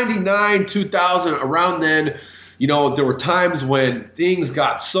 In 99, 2000, around then, there were times when things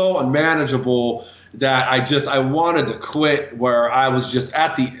got so unmanageable that I wanted to quit, where I was just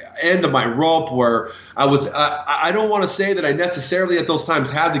at the end of my rope, where I don't want to say that I necessarily at those times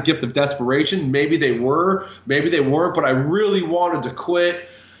had the gift of desperation. Maybe they were, maybe they weren't, but I really wanted to quit,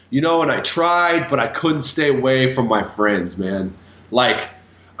 and I tried, but I couldn't stay away from my friends, man. Like,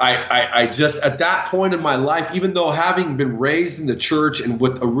 I just, at that point in my life, even though having been raised in the church and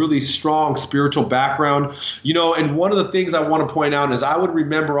with a really strong spiritual background, and one of the things I want to point out is I would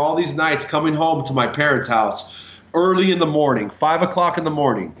remember all these nights coming home to my parents' house early in the morning, 5 o'clock in the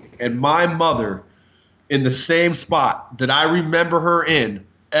morning, and my mother in the same spot that I remember her in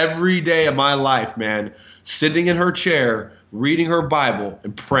every day of my life, man, sitting in her chair, reading her Bible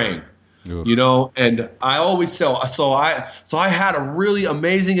and praying. And I always so I had a really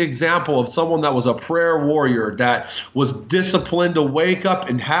amazing example of someone that was a prayer warrior, that was disciplined to wake up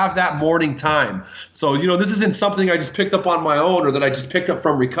and have that morning time. So, this isn't something I just picked up on my own or that I just picked up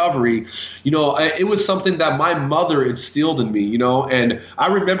from recovery. It was something that my mother instilled in me, and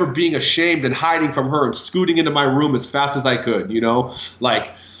I remember being ashamed and hiding from her and scooting into my room as fast as I could,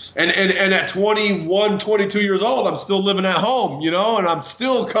 And at 21, 22 years old, I'm still living at home, and I'm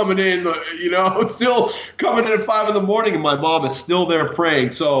still coming in, still coming in at 5 in the morning, and my mom is still there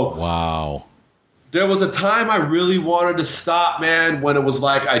praying. So wow. There was a time I really wanted to stop, man, when it was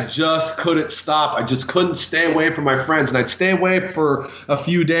like I just couldn't stop. I just couldn't stay away from my friends. And I'd stay away for a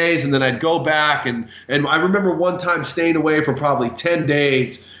few days, and then I'd go back. And I remember one time staying away for probably 10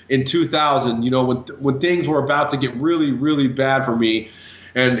 days in 2000, when things were about to get really, really bad for me.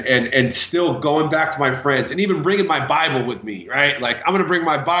 And still going back to my friends and even bringing my Bible with me, right? Like, I'm going to bring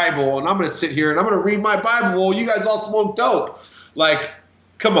my Bible and I'm going to sit here and I'm going to read my Bible. Well, you guys all smoke dope. Like,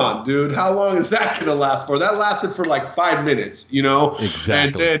 come on, dude. How long is that going to last for? That lasted for like 5 minutes, Exactly.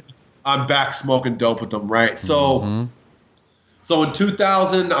 And then I'm back smoking dope with them, right? So, So in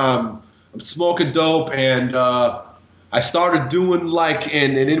 2000, I'm smoking dope, and I started doing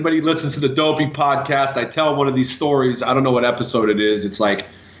and anybody listens to the Dopey podcast, I tell one of these stories. I don't know what episode it is. It's like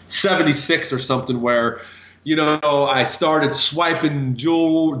 76 or something, where, I started swiping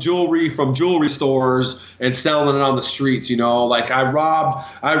jewelry from jewelry stores and selling it on the streets. Like I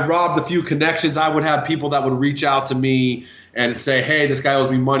robbed a few connections. I would have people that would reach out to me and say, hey, this guy owes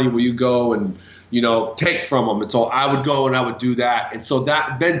me money. Will you go and, take from him? And so I would go and I would do that. And so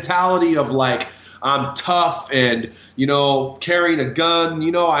that mentality of like, I'm tough and, carrying a gun.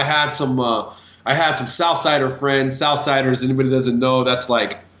 I had some Southsider friends. Southsiders, anybody that doesn't know, that's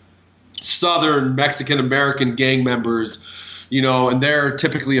like Southern Mexican American gang members, and they're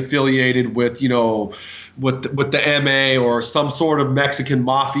typically affiliated with, with the MA or some sort of Mexican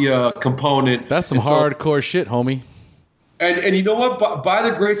mafia component. That's some hardcore shit, homie. And you know what? By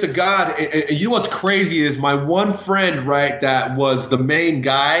the grace of God, and you know what's crazy is my one friend, right, that was the main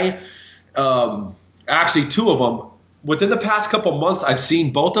guy. Actually, two of them. Within the past couple months, I've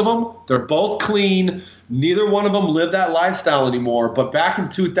seen both of them. They're both clean. Neither one of them live that lifestyle anymore. But back in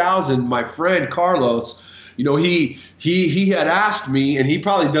 2000, my friend Carlos, he had asked me, and he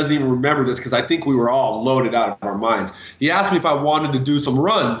probably doesn't even remember this because I think we were all loaded out of our minds. He asked me if I wanted to do some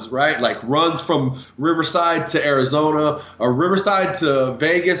runs, right? Like runs from Riverside to Arizona, or Riverside to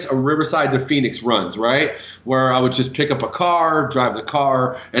Vegas, or Riverside to Phoenix runs, right? Where I would just pick up a car, drive the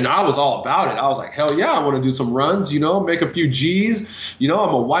car, and I was all about it. I was like, hell yeah, I want to do some runs, make a few G's. I'm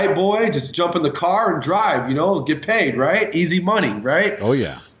a white boy, just jump in the car and drive, get paid, right? Easy money, right? Oh,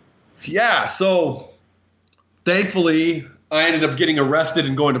 yeah. Yeah, so thankfully, I ended up getting arrested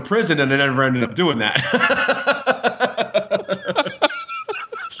and going to prison, and I never ended up doing that.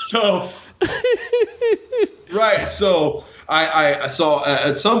 So, right. So I at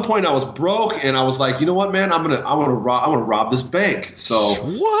some point I was broke, and I was like, you know what, man, I want to rob this bank. So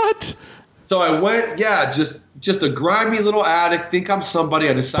what? So I went, just just a grimy little addict. Think I'm somebody.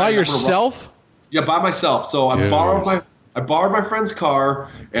 I decided by yourself. Yeah, by myself. So I borrowed my friend's car,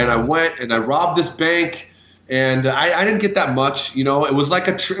 and I went and I robbed this bank. And I didn't get that much, you know. It was like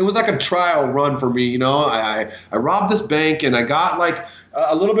a trial run for me, you know. I robbed this bank and I got like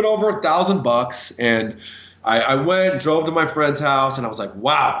a little bit over $1,000, and I went, drove to my friend's house, and I was like,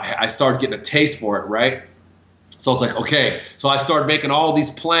 wow. I started getting a taste for it, right? So I was like, okay. So I started making all these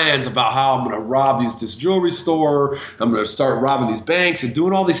plans about how I'm going to rob this jewelry store. I'm going to start robbing these banks and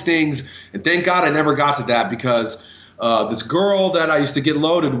doing all these things. And thank God I never got to that, because this girl that I used to get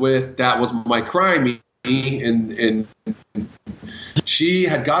loaded with, that was my crime. And she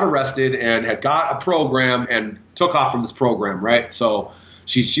had got arrested and had got a program and took off from this program, right? So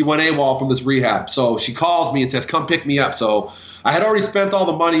she went AWOL from this rehab. So she calls me and says, come pick me up. So I had already spent all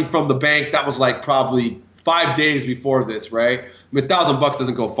the money from the bank. That was like probably 5 days before this, right? I mean, $1,000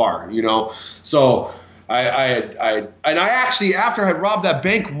 doesn't go far, you know? So I actually, after I had robbed that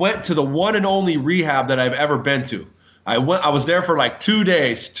bank, went to the one and only rehab that I've ever been to. I was there for like 3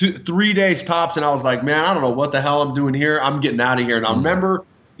 days tops, and I was like, man, I don't know what the hell I'm doing here. I'm getting out of here. And I remember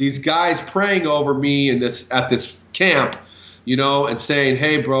these guys praying over me at this camp, you know, and saying,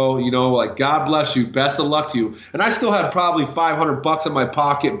 hey, bro, you know, like, God bless you, best of luck to you. And I still had probably $500 in my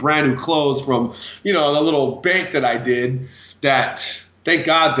pocket, brand new clothes from, you know, the little bank that I did. That, thank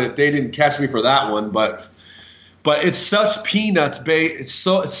God that they didn't catch me for that one, but it's such peanuts, babe. It's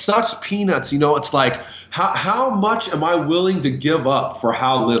such peanuts, you know. It's like, how much am I willing to give up for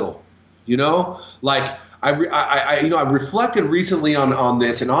how little, you know? Like, I reflected recently on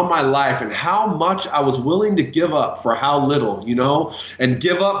this and on my life, and how much I was willing to give up for how little, you know, and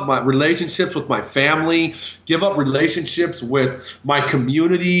give up my relationships with my family, give up relationships with my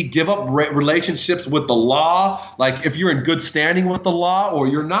community, give up relationships with the law. Like, if you're in good standing with the law or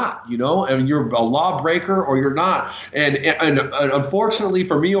you're not, you know, and you're a lawbreaker or you're not. And unfortunately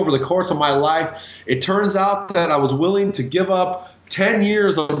for me, over the course of my life, it turns out that I was willing to give up 10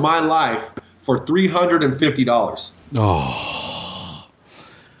 years of my life for $350. Oh,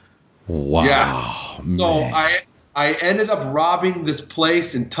 wow. Yeah. So man. I ended up robbing this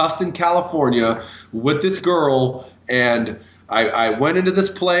place in Tustin, California with this girl, and I went into this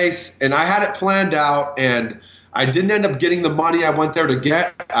place, and I had it planned out, and I didn't end up getting the money I went there to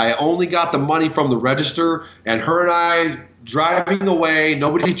get. I only got the money from the register, and her and I driving away,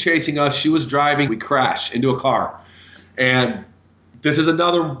 nobody chasing us. She was driving. We crashed into a car. And this is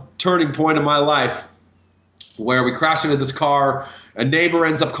another turning point in my life where we crash into this car. A neighbor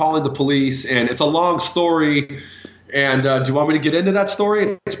ends up calling the police, and it's a long story. And do you want me to get into that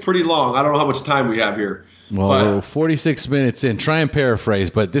story? It's pretty long. I don't know how much time we have here. Well, we're 46 minutes in. Try and paraphrase,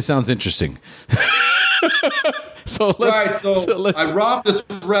 but this sounds interesting. So I robbed this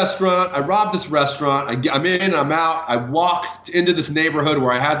restaurant. I'm in, I'm out. I walked into this neighborhood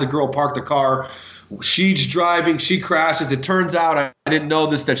where I had the girl park the car. She's driving. She crashes. It turns out, I didn't know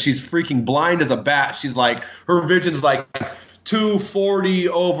this, that she's freaking blind as a bat. She's like, her vision's like 240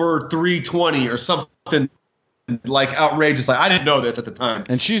 over 320 or something like outrageous. Like, I didn't know this at the time.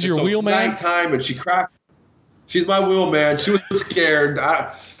 And she's your wheelman? Nighttime, and she crashed. She's my wheelman. She was scared.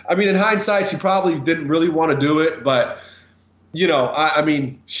 I mean, in hindsight, she probably didn't really want to do it, but you know, I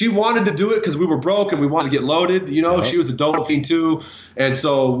mean, she wanted to do it because we were broke and we wanted to get loaded. You know, She was a dope fiend too, and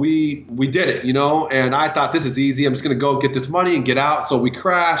so we did it. You know, and I thought, this is easy. I'm just gonna go get this money and get out. So we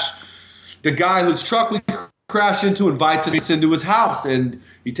crash. The guy whose truck we crashed into invites us into his house, and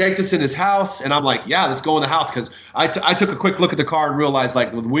he takes us in his house, and I'm like, yeah, let's go in the house, because I took a quick look at the car and realized,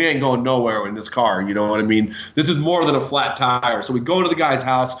 like, we ain't going nowhere in this car, you know what I mean? This is more than a flat tire. So we go to the guy's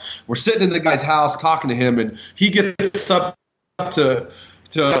house. We're sitting in the guy's house talking to him, and he gets up to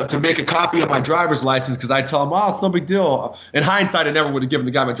make a copy of my driver's license, because I tell him, oh, it's no big deal. In hindsight, I never would have given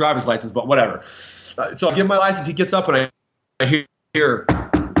the guy my driver's license, but whatever. So I give him my license. He gets up, and I hear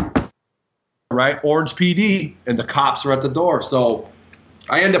right, Orange PD, and the cops are at the door. So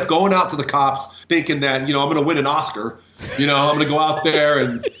I end up going out to the cops thinking that, you know, I'm going to win an Oscar. You know, I'm going to go out there,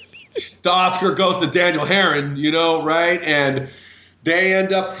 and the Oscar goes to Daniel Herron, you know, right? And they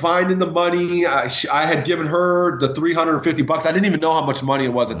end up finding the money. I had given her the $350. I didn't even know how much money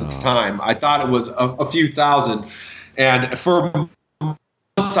it was at the time. I thought it was a few thousand. And for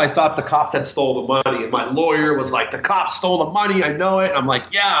months, I thought the cops had stole the money. And my lawyer was like, the cops stole the money. I know it. I'm like,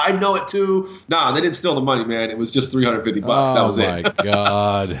 yeah, I know it too. Nah, they didn't steal the money, man. It was just $350. That was it. Oh, my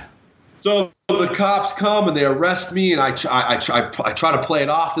God. So the cops come and they arrest me, and I try to play it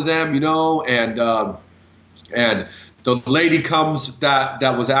off to them, you know, and the lady comes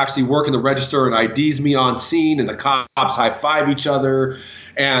that was actually working the register and IDs me on scene, and the cops high-five each other.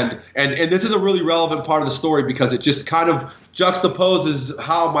 And this is a really relevant part of the story because it just kind of juxtaposes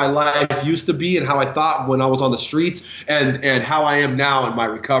how my life used to be and how I thought when I was on the streets and how I am now in my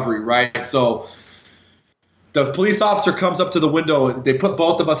recovery, right? So the police officer comes up to the window and they put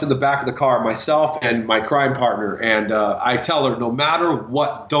both of us in the back of the car, myself and my crime partner. And I tell her, no matter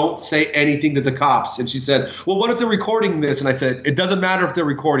what, don't say anything to the cops. And she says, well, what if they're recording this? And I said, it doesn't matter if they're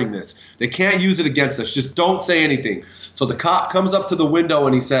recording this. They can't use it against us. Just don't say anything. So the cop comes up to the window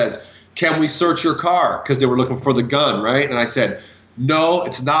and he says, can we search your car? Because they were looking for the gun, right? And I said, no,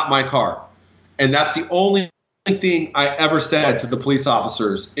 it's not my car. And that's the only thing I ever said to the police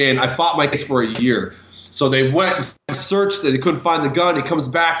officers. And I fought my case for a year. So they went and searched it. They couldn't find the gun. He comes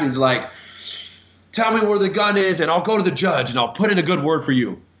back and he's like, tell me where the gun is and I'll go to the judge and I'll put in a good word for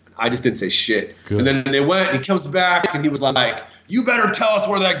you. I just didn't say shit. Good. And then they went and he comes back and he was like, you better tell us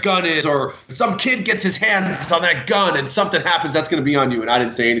where that gun is or some kid gets his hands on that gun and something happens, that's going to be on you. And I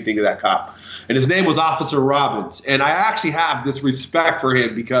didn't say anything to that cop. And his name was Officer Robbins. And I actually have this respect for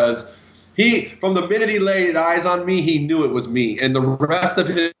him because he, from the minute he laid eyes on me, he knew it was me. And the rest of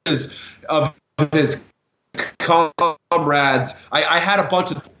his comrades, I had a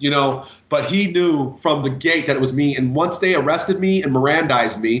bunch of, but he knew from the gate that it was me. And once they arrested me and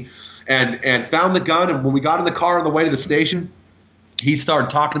Mirandized me and found the gun, and when we got in the car on the way to the station, he started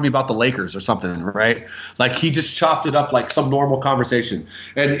talking to me about the Lakers or something, right? Like he just chopped it up like some normal conversation.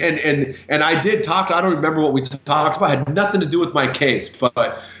 And I did talk, I don't remember what we talked about. It had nothing to do with my case,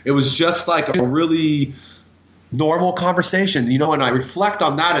 but it was just like a really normal conversation, and I reflect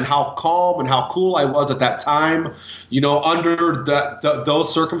on that and how calm and how cool I was at that time, under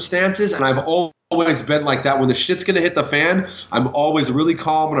those circumstances. And I've always been like that. When the shit's going to hit the fan, I'm always really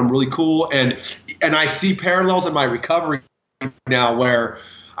calm and I'm really cool. And I see parallels in my recovery now where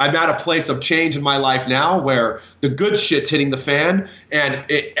I'm at a place of change in my life now where the good shit's hitting the fan. And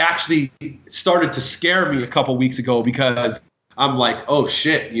it actually started to scare me a couple weeks ago because I'm like, oh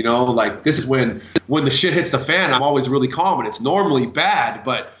shit, like this is when the shit hits the fan, I'm always really calm and it's normally bad,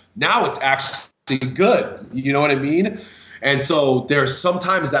 but now it's actually good. You know what I mean? And so there's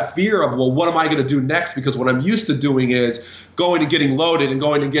sometimes that fear of, well, what am I going to do next? Because what I'm used to doing is going and getting loaded and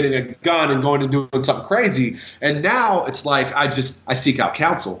going and getting a gun and going and doing something crazy. And now it's like I seek out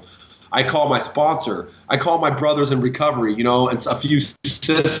counsel. I call my sponsor. I call my brothers in recovery, and a few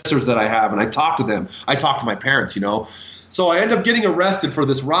sisters that I have, and I talk to them. I talk to my parents, So I ended up getting arrested for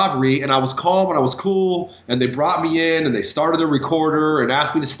this robbery, and I was calm and I was cool, and they brought me in and they started the recorder and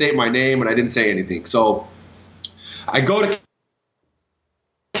asked me to state my name, and I didn't say anything. So I go to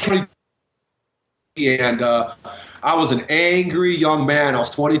county, and I was an angry young man. I was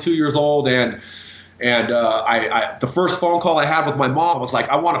 22 years old, and I the first phone call I had with my mom was like,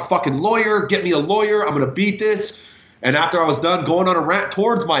 I want a fucking lawyer. Get me a lawyer. I'm going to beat this. And after I was done going on a rant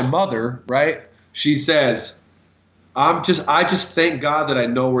towards my mother, right, she says, I just thank God that I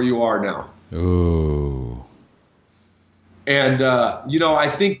know where you are now. Ooh. And, I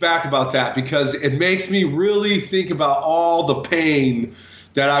think back about that because it makes me really think about all the pain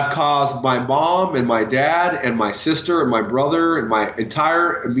that I've caused my mom and my dad and my sister and my brother and my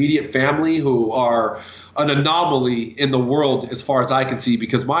entire immediate family, who are an anomaly in the world as far as I can see,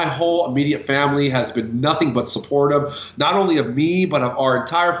 because my whole immediate family has been nothing but supportive, not only of me, but of our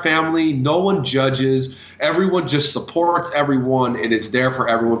entire family. No one judges. Everyone just supports everyone and is there for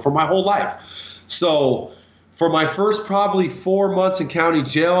everyone for my whole life. So for my first probably 4 months in county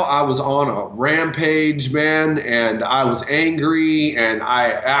jail, I was on a rampage, man, and I was angry and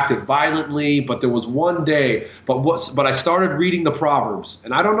I acted violently. But there was one day, but I started reading the Proverbs,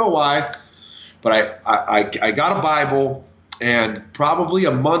 and I don't know why, but I got a Bible, and probably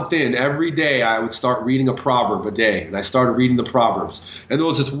a month in, every day I would start reading a proverb a day, and I started reading the Proverbs. And there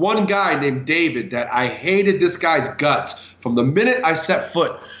was this one guy named David that I hated this guy's guts from the minute I set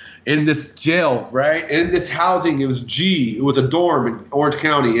foot in this jail, right? In this housing, it was a dorm in Orange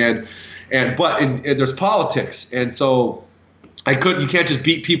County, and there's politics, and so you can't just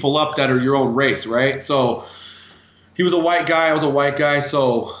beat people up that are your own race, right? So he was a white guy, I was a white guy,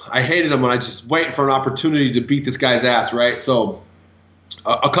 so I hated him, and I just waited for an opportunity to beat this guy's ass, right? So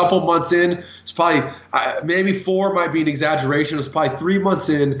a couple months in, it's probably maybe 4 might be an exaggeration. It was probably 3 months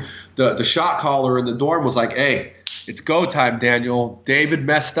in, the shot caller in the dorm was like, "Hey, it's go time, Daniel. David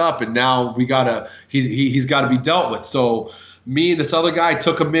messed up, and now he's got to be dealt with." So me and this other guy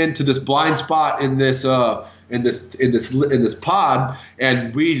took him into this blind spot in this pod,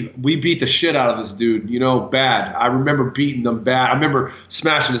 and we beat the shit out of this dude, bad. I remember beating him bad. I remember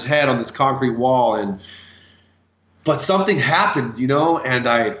smashing his head on this concrete wall, and but something happened, and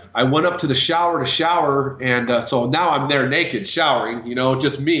I went up to the shower to shower. And so now I'm there naked showering,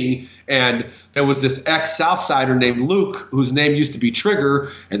 just me. And there was this ex-Southsider named Luke, whose name used to be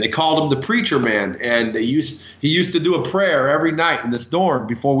Trigger, and they called him the Preacher Man. And he used to do a prayer every night in this dorm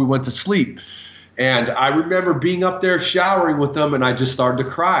before we went to sleep. And I remember being up there showering with them, and I just started to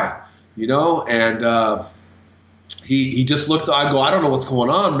cry, and he just looked. I go, I don't know what's going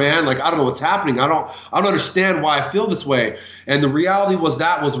on, man. Like, I don't know what's happening. I don't understand why I feel this way. And the reality was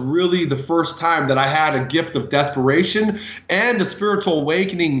that was really the first time that I had a gift of desperation and a spiritual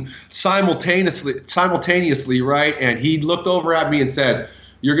awakening simultaneously, right? And he looked over at me and said,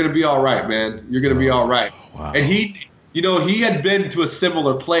 "You're going to be all right, man. You're going to be all right." Wow. And he had been to a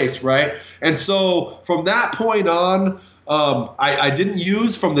similar place, right? And so from that point on, I didn't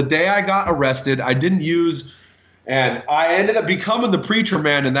use from the day I got arrested. I didn't use. And I ended up becoming the preacher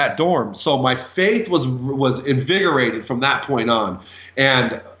man in that dorm. So my faith was invigorated from that point on.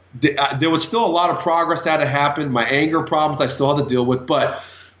 And there was still a lot of progress that had happened. My anger problems I still had to deal with. But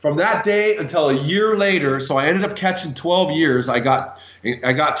from that day until a year later, so I ended up catching 12 years. I got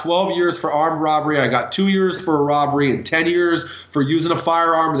 12 years for armed robbery. I got 2 years for a robbery and 10 years for using a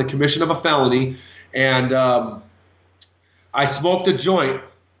firearm in the commission of a felony. And I smoked a joint.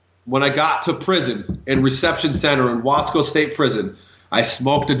 When I got to prison in Reception Center in Wasco State Prison, I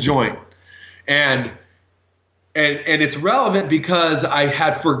smoked a joint. And it's relevant because I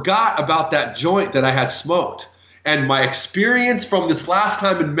had forgot about that joint that I had smoked. And my experience from this last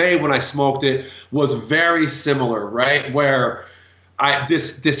time in May when I smoked it was very similar, right? Where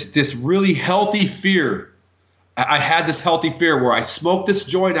this really healthy fear. I had this healthy fear where I smoked this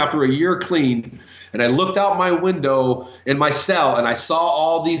joint after a year clean. And I looked out my window in my cell, and I saw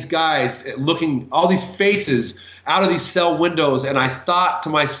all these guys all these faces out of these cell windows. And I thought to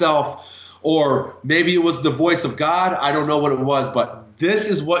myself, or maybe it was the voice of God, I don't know what it was, but this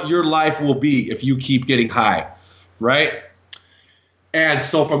is what your life will be if you keep getting high, right? And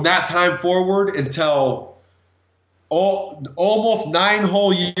so from that time forward until almost 9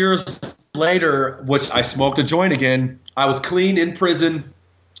 whole years later, which I smoked a joint again, I was clean in prison,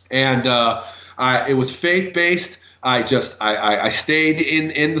 and it was faith-based. I stayed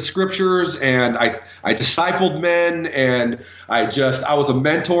in the scriptures, and I discipled men, and I was a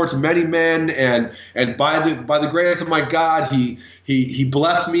mentor to many men, and by the grace of my God, he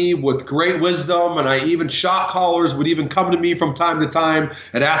blessed me with great wisdom, and even shot callers would even come to me from time to time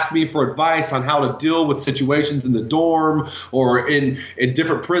and ask me for advice on how to deal with situations in the dorm or in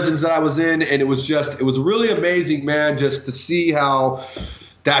different prisons that I was in, and it was really amazing, man, just to see how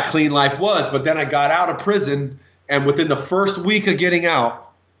that clean life was. But then I got out of prison, and within the first week of getting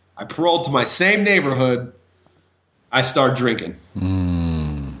out, I paroled to my same neighborhood. I started drinking.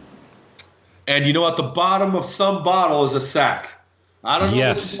 And at the bottom of some bottle is a sack. I don't know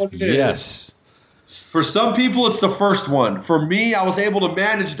what it is. Yes. For some people, it's the first one. For me, I was able to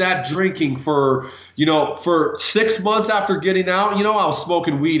manage that drinking for 6 months after getting out. I was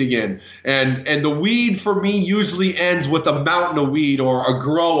smoking weed again. And the weed for me usually ends with a mountain of weed or a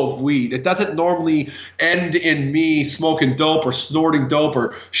grow of weed. It doesn't normally end in me smoking dope or snorting dope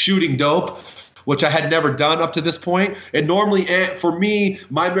or shooting dope, which I had never done up to this point. It normally, for me,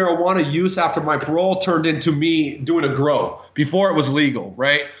 my marijuana use after my parole turned into me doing a grow before it was legal,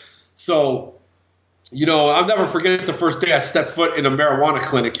 right? So, I'll never forget the first day I stepped foot in a marijuana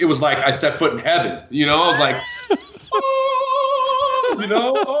clinic. It was like I stepped foot in heaven. I was like, oh,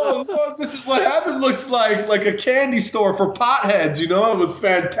 this is what heaven looks like a candy store for potheads. It was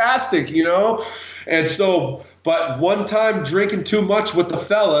fantastic, And so, but one time drinking too much with the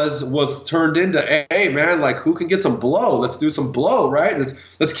fellas was turned into, hey, man, like, who can get some blow? Let's do some blow, right?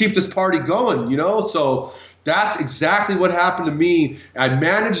 Let's keep this party going, So that's exactly what happened to me. I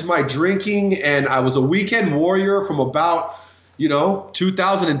managed my drinking, and I was a weekend warrior from about,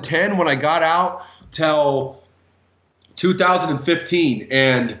 2010 when I got out till 2015.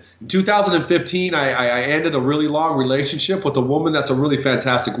 And in 2015, I ended a really long relationship with a woman that's a really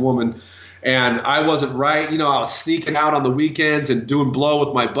fantastic woman. And I wasn't right. I was sneaking out on the weekends and doing blow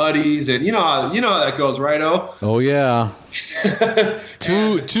with my buddies. And you know how that goes, right, O? Oh, yeah.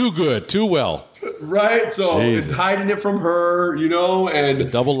 Too good. Too well. Right, so hiding it from her, and the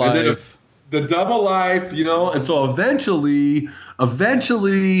double life, and so eventually,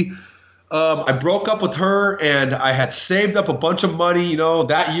 I broke up with her, and I had saved up a bunch of money.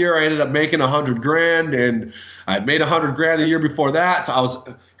 That year I ended up making $100,000, and I had made $100,000 the year before that. So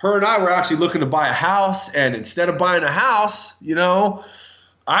her and I were actually looking to buy a house, and instead of buying a house,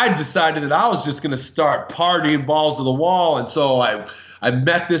 I decided that I was just going to start partying balls to the wall, and so I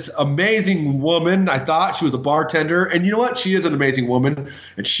met this amazing woman. I thought she was a bartender. And you know what? She is an amazing woman.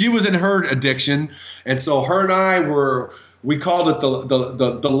 And she was in her addiction. And so her and I we called it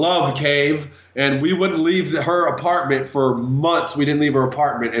the love cave. And we wouldn't leave her apartment for months. We didn't leave her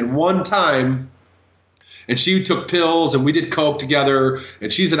apartment. And one time, and she took pills and we did coke together.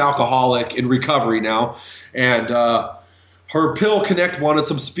 And she's an alcoholic in recovery now. And her pill connect wanted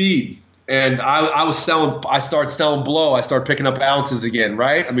some speed. And I started selling blow. I started picking up ounces again,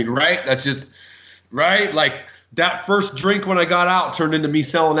 right? I mean, right? That's just, right? Like that first drink when I got out turned into me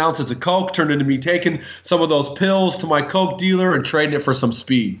selling ounces of coke, turned into me taking some of those pills to my coke dealer and trading it for some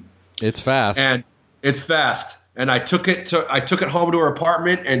speed. It's fast. And it's fast. And I took it home to her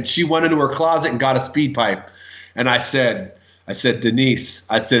apartment, and she went into her closet and got a speed pipe. And I said, Denise,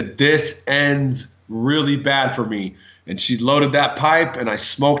 this ends really bad for me. And she loaded that pipe, and I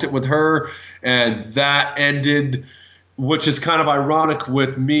smoked it with her, and that ended, which is kind of ironic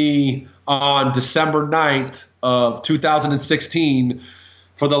with me on December 9th of 2016,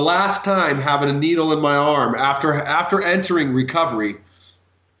 for the last time having a needle in my arm after entering recovery,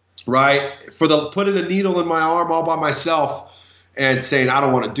 right? Putting a needle in my arm all by myself and saying, I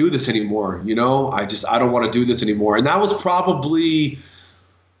don't want to do this anymore, you know? I don't want to do this anymore. And that was probably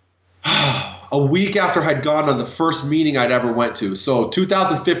a week after I'd gone to the first meeting I'd ever went to. So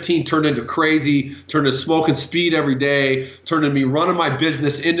 2015 turned into crazy, turned into smoking speed every day, turned into me running my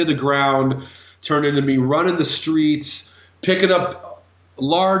business into the ground, turned into me running the streets, picking up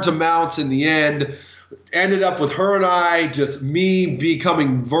large amounts in the end. Ended up with her and I, just me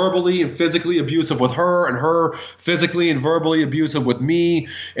becoming verbally and physically abusive with her, and her physically and verbally abusive with me,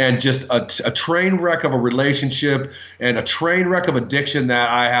 and just a train wreck of a relationship and a train wreck of addiction that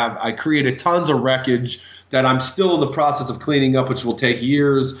I created tons of wreckage that I'm still in the process of cleaning up, which will take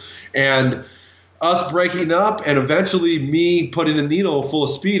years, and us breaking up, and eventually me putting a needle full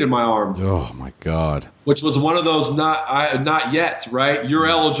of speed in my arm. Oh my God. Which was one of those not yet, right? You're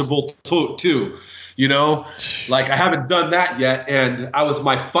eligible too. You know, like I haven't done that yet. And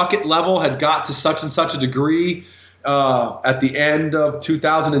my fuck it level had got to such and such a degree at the end of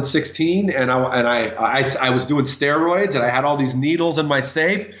 2016. And I was doing steroids, and I had all these needles in my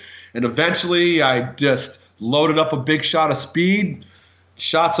safe. And eventually I just loaded up a big shot of speed,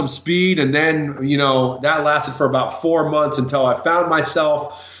 shot some speed. And then, you know, that lasted for about 4 months until I found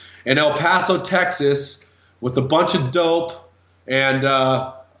myself in El Paso, Texas, with a bunch of dope and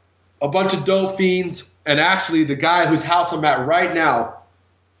a bunch of dope fiends, and actually the guy whose house I'm at right now,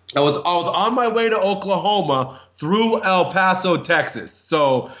 I was on my way to Oklahoma through El Paso, Texas.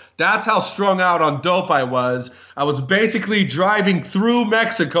 So that's how strung out on dope I was. I was basically driving through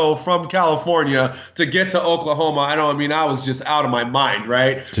Mexico from California to get to Oklahoma. I was just out of my mind,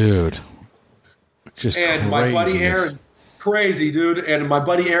 right? Dude. Just and my buddy Aaron, crazy, dude. And my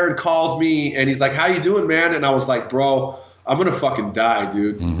buddy Aaron calls me, and he's like, how you doing, man? And I was like, bro, I'm going to fucking die,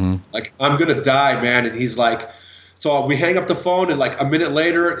 dude. Mm-hmm. Like, I'm going to die, man. And he's like, so we hang up the phone, and like a minute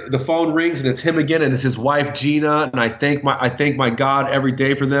later, the phone rings, and it's him again, and it's his wife, Gina. And I thank my God every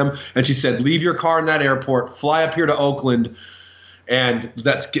day for them. And she said, leave your car in that airport, fly up here to Oakland, and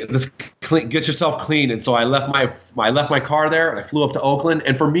get yourself clean. And so I left my car there, and I flew up to Oakland.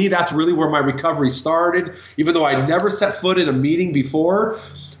 And for me, that's really where my recovery started. Even though I never set foot in a meeting before,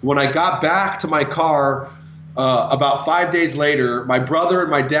 when I got back to my car, about 5 days later, my brother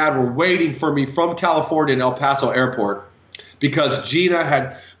and my dad were waiting for me from California in El Paso airport, because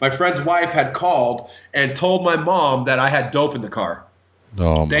Gina my friend's wife had called and told my mom that I had dope in the car.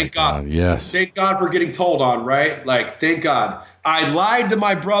 Oh, thank God. Yes. Thank God for getting told on, right? Like, thank God. I lied to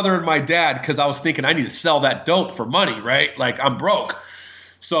my brother and my dad because I was thinking I need to sell that dope for money, right? Like, I'm broke.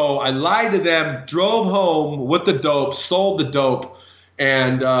 So I lied to them, drove home with the dope, sold the dope,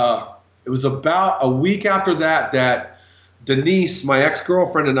 and it was about a week after that Denise, my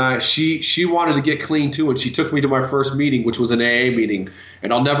ex-girlfriend, and I, she wanted to get clean too, and she took me to my first meeting, which was an AA meeting.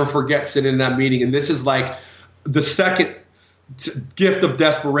 And I'll never forget sitting in that meeting. And this is like the second gift of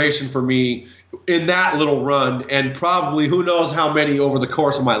desperation for me in that little run, and probably who knows how many over the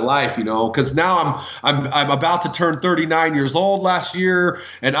course of my life, you know, because now I'm about to turn 39 years old last year,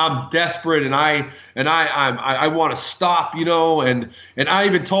 and I'm desperate, and I want to stop, you know, and I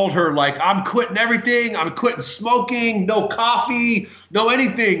even told her, like, I'm quitting everything, I'm quitting smoking, no coffee, no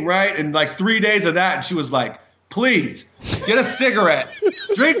anything, right? And like 3 days of that, and she was like, please get a cigarette,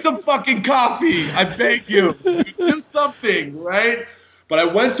 drink some fucking coffee, I beg you, do something, right? But I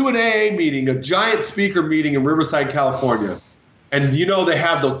went to an AA meeting, a giant speaker meeting in Riverside, California. And, you know, they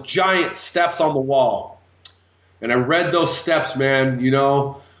have those giant steps on the wall. And I read those steps, man, you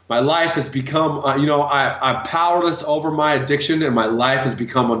know. my life has become, I'm powerless over my addiction, and my life has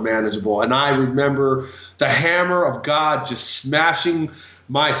become unmanageable. And I remember the hammer of God just smashing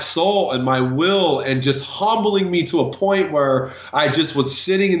my soul and my will and just humbling me to a point where I just was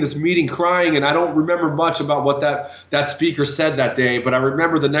sitting in this meeting crying. And I don't remember much about what that speaker said that day, but I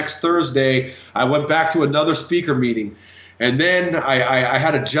remember the next Thursday I went back to another speaker meeting. And then I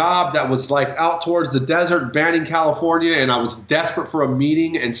had a job that was like out towards the desert in Banning, California, and I was desperate for a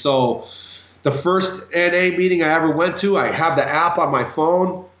meeting. And so the first NA meeting I ever went to, I have the app on my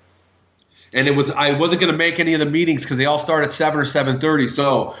phone, and I wasn't going to make any of the meetings because they all start at 7 or 7:30.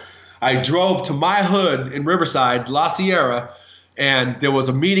 So I drove to my hood in Riverside, La Sierra, and there was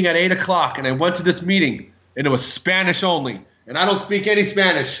a meeting at 8 o'clock, and I went to this meeting, and it was Spanish only, and I don't speak any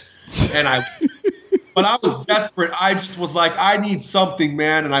Spanish, but I was desperate. I just was like, I need something,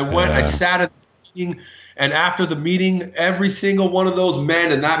 man. And I went, I sat at this meeting, and after the meeting, every single one of those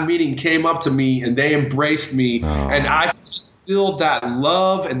men in that meeting came up to me and they embraced me. And I just feel that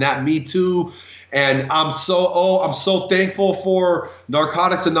love and that Me Too. And I'm so thankful for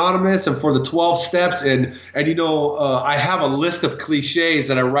Narcotics Anonymous and for the 12 steps. And I have a list of cliches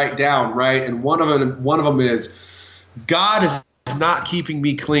that I write down, right? And one of them is, God is not keeping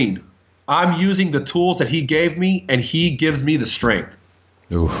me clean. I'm using the tools that he gave me, and he gives me the strength.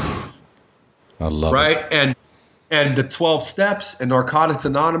 Oof. I love it. Right? And the 12 steps and Narcotics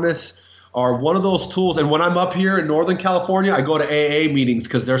Anonymous are one of those tools. And when I'm up here in Northern California, I go to AA meetings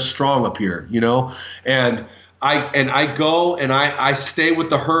because they're strong up here, and I go and I stay with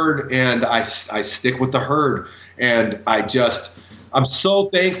the herd, and I stick with the herd. And I'm so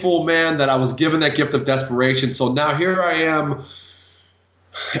thankful, man, that I was given that gift of desperation. So now here I am.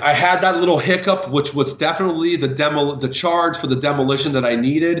 I had that little hiccup, which was definitely the charge for the demolition that I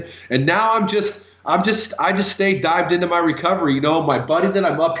needed. And now I just stayed dived into my recovery. My buddy that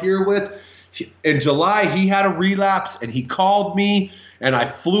I'm up here with, in July, he had a relapse, and he called me, and I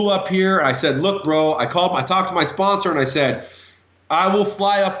flew up here. And I said, look, bro, I talked to my sponsor, and I said, I will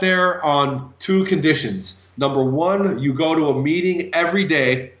fly up there on 2 conditions. Number 1, you go to a meeting every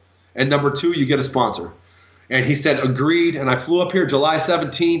day, and number 2, you get a sponsor. And he said, agreed. And I flew up here July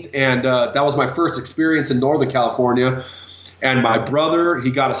 17th, and that was my first experience in Northern California. And my brother, he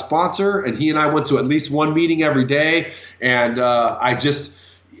got a sponsor, and he and I went to at least one meeting every day. And I just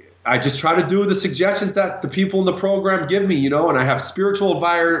try to do the suggestions that the people in the program give me, and I have spiritual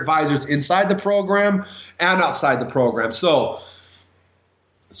advisors inside the program and outside the program. So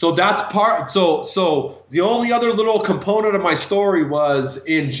that's part. So the only other little component of my story was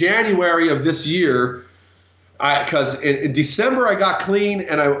in January of this year. Because in December I got clean,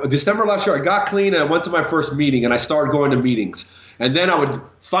 and December last year I got clean, and I went to my first meeting, and I started going to meetings. And then I would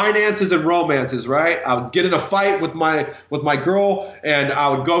finances and romances, right? I would get in a fight with my girl, and I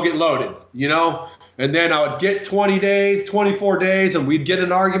would go get loaded, And then I would get 20 days, 24 days, and we'd get in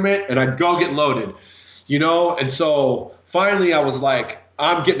an argument, and I'd go get loaded, And so finally I was like,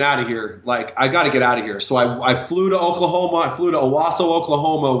 I'm getting out of here. Like, I got to get out of here. So I flew to Oklahoma. I flew to Owasso,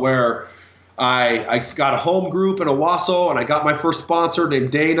 Oklahoma, where I got a home group in Owasso, and I got my first sponsor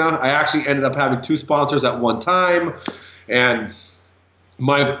named Dana. I actually ended up having 2 sponsors at one time. And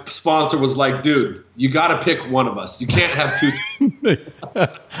my sponsor was like, dude, you got to pick one of us. You can't have 2.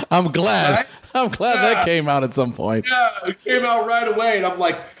 I'm glad. Right? I'm glad that came out at some point. Yeah, it came out right away. And I'm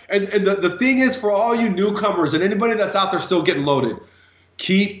like, and the thing is, for all you newcomers and anybody that's out there still getting loaded,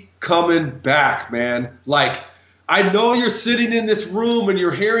 keep coming back, man. Like, I know you're sitting in this room and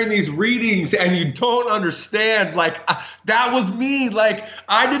you're hearing these readings and you don't understand. Like, that was me. Like,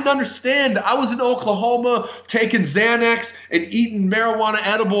 I didn't understand. I was in Oklahoma taking Xanax and eating marijuana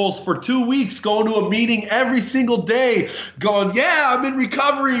edibles for 2 weeks, going to a meeting every single day, going, yeah, I'm in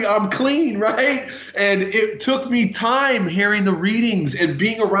recovery. I'm clean, right? And it took me time hearing the readings and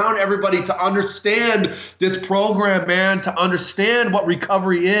being around everybody to understand this program, man, to understand what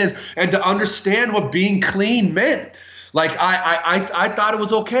recovery is and to understand what being clean meant. Like, I thought it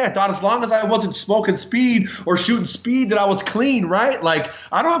was okay. I thought as long as I wasn't smoking speed or shooting speed that I was clean, right? Like,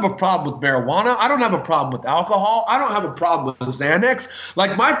 I don't have a problem with marijuana. I don't have a problem with alcohol. I don't have a problem with Xanax.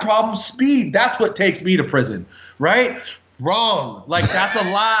 Like, my problem's speed. That's what takes me to prison, right? Wrong. Like, that's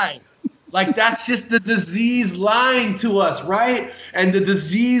a lie. Like, that's just the disease lying to us, right? And the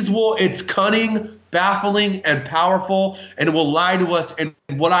disease it's cunning, baffling, and powerful, and it will lie to us. And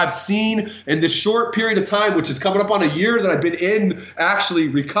what I've seen in this short period of time, which is coming up on a year that I've been in actually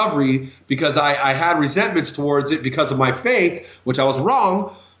recovery, because I had resentments towards it because of my faith, which I was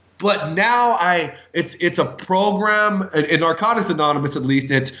wrong. But now it's a program in Narcotics Anonymous, at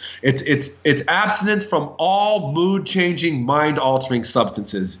least it's abstinence from all mood changing, mind altering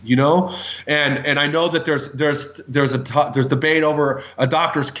substances, and I know that there's debate over a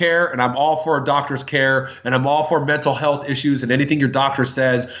doctor's care, and I'm all for a doctor's care, and I'm all for mental health issues, and anything your doctor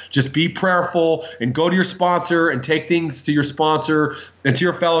says, just be prayerful and go to your sponsor and take things to your sponsor and to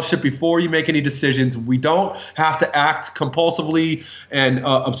your fellowship before you make any decisions. We don't have to act compulsively and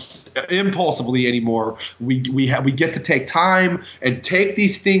impulsively anymore. We get to take time and take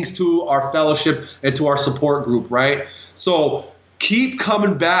these things to our fellowship and to our support group, right? So keep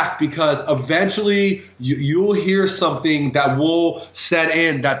coming back, because eventually you'll hear something that will set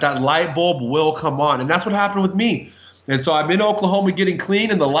in, that light bulb will come on. And that's what happened with me. And so I'm in Oklahoma getting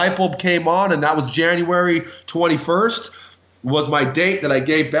clean, and the light bulb came on, and that was January 21st was my date that I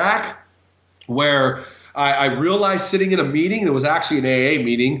gave back, where I realized sitting in a meeting, it was actually an AA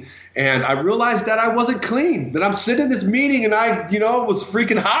meeting, and I realized that I wasn't clean, that I'm sitting in this meeting and I, was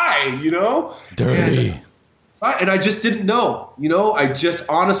freaking high, Dirty. And I just didn't know, I just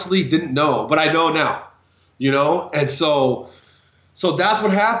honestly didn't know, but I know now, and so that's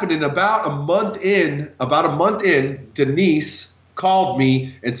what happened. And about a month in, Denise called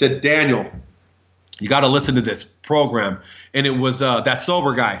me and said, Daniel, you got to listen to this program. And it was that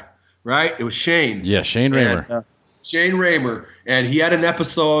sober guy, right? It was Shane. Yeah, Shane Raymer. And, Shane Raymer. And he had an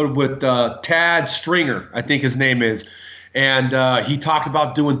episode with Tad Stringer, I think his name is. And he talked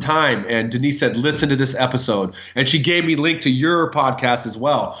about doing time. And Denise said, listen to this episode. And she gave me a link to your podcast as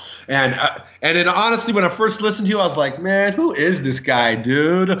well. And then honestly, when I first listened to you, I was like, man, who is this guy,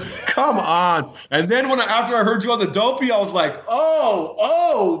 dude? Come on. And then after I heard you on the Dopey, I was like,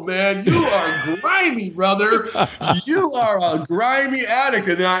 oh, man, you are grimy, brother. You are a grimy addict.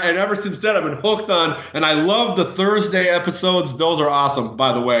 And ever since then, I've been hooked on. And I love the Thursday episodes. Those are awesome,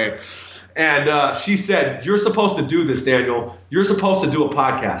 by the way. And she said, you're supposed to do this, Daniel. You're supposed to do a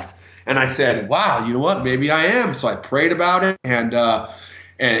podcast. And I said, wow, you know what? Maybe I am. So I prayed about it. And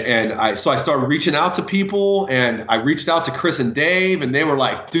I started reaching out to people. And I reached out to Chris and Dave. And they were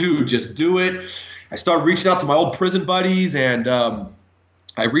like, dude, just do it. I started reaching out to my old prison buddies. And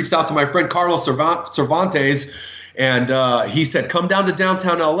I reached out to my friend Carlos Cervantes. And he said, come down to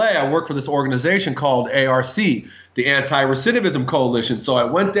downtown LA. I work for this organization called ARC, the Anti-Recidivism Coalition. So I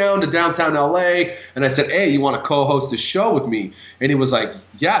went down to downtown LA and I said, hey, you want to co-host a show with me? And he was like,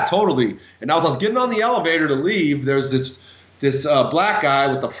 yeah, totally. And as I was getting on the elevator to leave, there's this black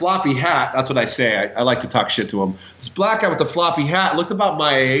guy with a floppy hat. That's what I say. I like to talk shit to him. This black guy with a floppy hat looked about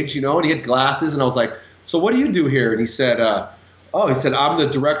my age, and he had glasses. And I was like, so what do you do here? And he said, I'm the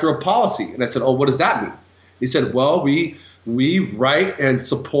director of policy. And I said, oh, what does that mean? He said, well, we write and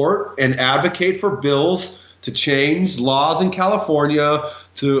support and advocate for bills to change laws in California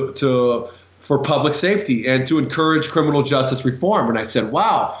for public safety and to encourage criminal justice reform. And I said,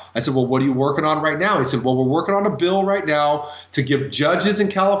 wow. I said, well, what are you working on right now? He said, well, we're working on a bill right now to give judges in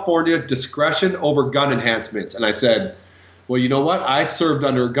California discretion over gun enhancements. And I said, well, you know what? I served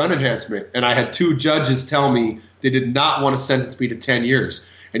under a gun enhancement, and I had 2 judges tell me they did not want to sentence me to 10 years.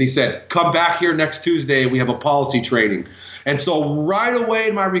 And he said, come back here next Tuesday. We have a policy training. And so right away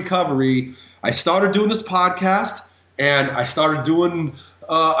in my recovery, I started doing this podcast, and I started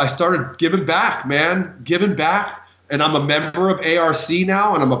giving back, man, giving back. And I'm a member of ARC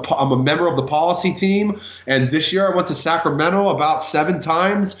now, and I'm a member of the policy team. And this year I went to Sacramento about 7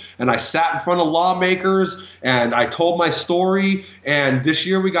 times, and I sat in front of lawmakers, and I told my story. And this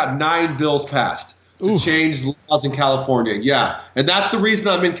year we got 9 bills passed to change laws in California. Yeah, and that's the reason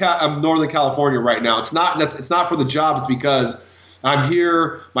I'm in Northern California right now. It's not for the job. It's because I'm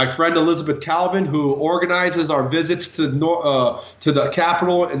here. My friend Elizabeth Calvin, who organizes our visits to the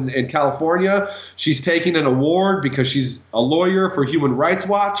Capitol in California, she's taking an award because she's a lawyer for Human Rights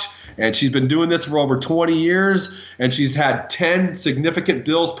Watch, and she's been doing this for over 20 years, and she's had 10 significant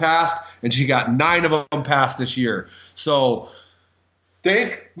bills passed, and she got 9 of them passed this year. So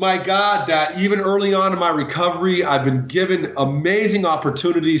thank my God that even early on in my recovery, I've been given amazing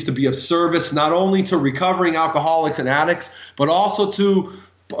opportunities to be of service, not only to recovering alcoholics and addicts, but also to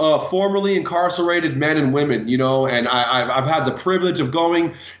formerly incarcerated men and women, and I've had the privilege of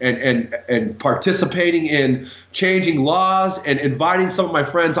going and participating in changing laws and inviting some of my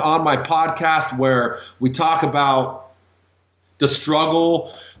friends on my podcast where we talk about the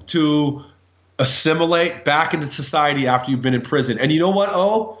struggle to assimilate back into society after you've been in prison. And you know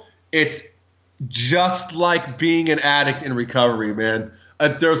what, it's just like being an addict in recovery, man.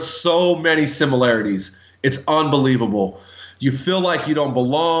 There's so many similarities. It's unbelievable. You feel like you don't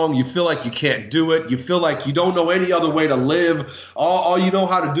belong. You feel like you can't do it. You feel like you don't know any other way to live. All you know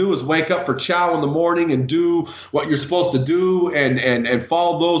how to do is wake up for chow in the morning and do what you're supposed to do and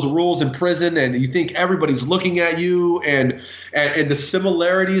follow those rules in prison. And you think everybody's looking at you. And the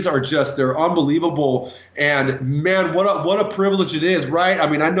similarities are just, they're unbelievable. And man, what a privilege it is, right? I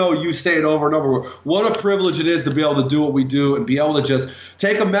mean, I know you say it over and over. What a privilege it is to be able to do what we do and be able to just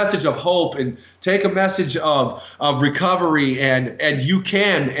take a message of hope and take a message of recovery and you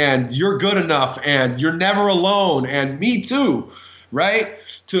can, and you're good enough, and you're never alone, and me too, right?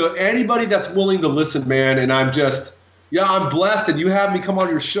 To anybody that's willing to listen, man. And I'm blessed, and you have me come on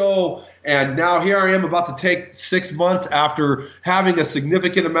your show. And now here I am about to take 6 months after having a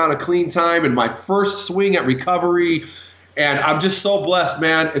significant amount of clean time and my first swing at recovery. And I'm just so blessed,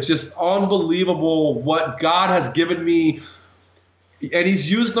 man. It's just unbelievable what God has given me. And he's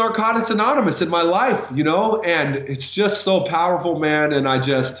used Narcotics Anonymous in my life, and it's just so powerful, man. And I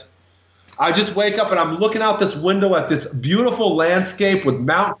just wake up and I'm looking out this window at this beautiful landscape with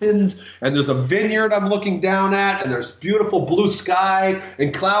mountains, and there's a vineyard I'm looking down at, and there's beautiful blue sky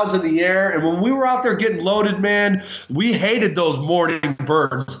and clouds in the air. And when we were out there getting loaded, man, we hated those morning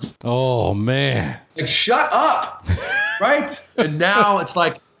birds. Oh, man. Like, shut up, right? And now it's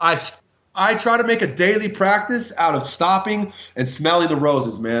like I try to make a daily practice out of stopping and smelling the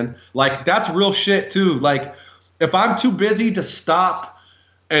roses, man. Like, that's real shit, too. Like, if I'm too busy to stop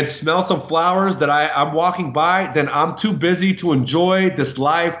and smell some flowers that I'm walking by, then I'm too busy to enjoy this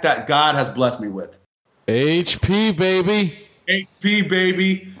life that God has blessed me with. HP, baby. HP,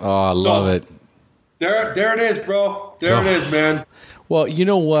 baby. Oh, I love it. There it is, bro. There it is, man. Well, you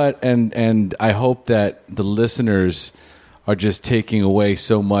know what? And I hope that the listeners are just taking away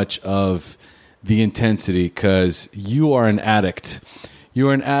so much of the intensity, because you are an addict. You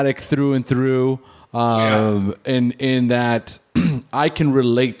are an addict through and through. In that I can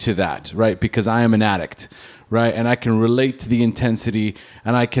relate to that, right? Because I am an addict, right? And I can relate to the intensity,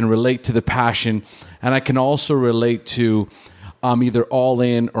 and I can relate to the passion, and I can also relate to I'm either all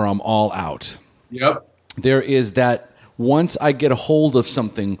in or I'm all out. Yep. There is that once I get a hold of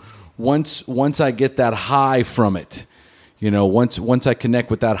something, once I get that high from it, once I connect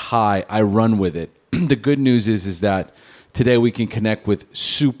with that high, I run with it. The good news is that today we can connect with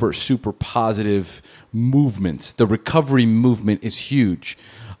super, super positive movements. The recovery movement is huge.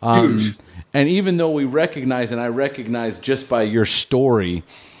 Huge. And even though we recognize, and I recognize just by your story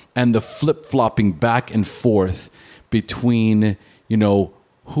and the flip-flopping back and forth between,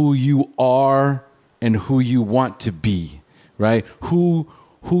 who you are and who you want to be, right? Who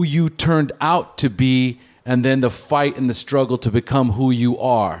you turned out to be, and then the fight and the struggle to become who you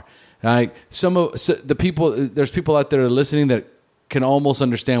are. Like there's people out there listening that can almost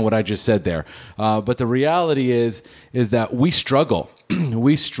understand what I just said there. But the reality is that we struggle.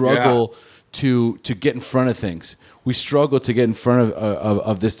 We struggle to get in front of things. We struggle to get in front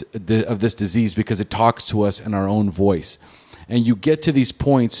of this disease because it talks to us in our own voice. And you get to these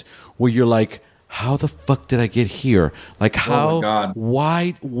points where you're like, how the fuck did I get here? Like, how, oh my God.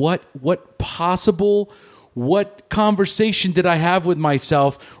 Why, what conversation did I have with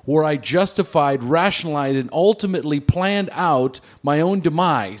myself where I justified, rationalized, and ultimately planned out my own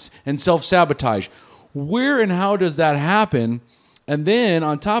demise and self-sabotage? Where and how does that happen? And then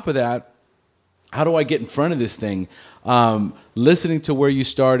on top of that, how do I get in front of this thing? Listening to where you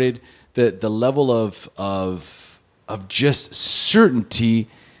started, the level of just certainty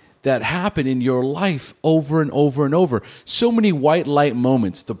that happened in your life over and over and over. So many white light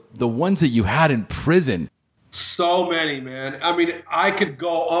moments, the ones that you had in prison. So many, man. I mean, I could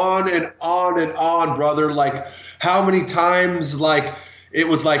go on and on and on, brother. Like, how many times, like, it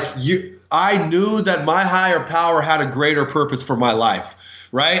was like I knew that my higher power had a greater purpose for my life,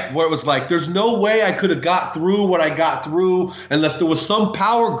 right? Where it was like, there's no way I could have got through what I got through unless there was some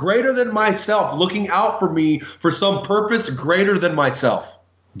power greater than myself looking out for me for some purpose greater than myself.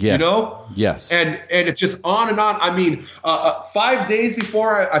 Yes. Yes. And it's just on and on. I mean, 5 days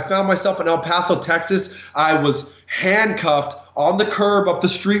before I found myself in El Paso, Texas, I was handcuffed on the curb up the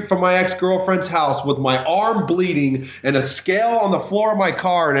street from my ex-girlfriend's house with my arm bleeding and a scale on the floor of my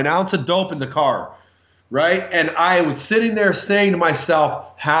car and an ounce of dope in the car, right? And I was sitting there saying to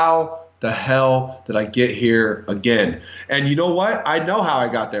myself, how the hell did I get here again? And you know what? I know how I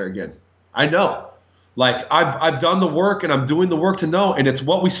got there again. I know. Like, I've done the work, and I'm doing the work to know. And it's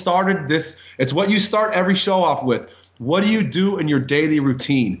what we started this. It's what you start every show off with. What do you do in your daily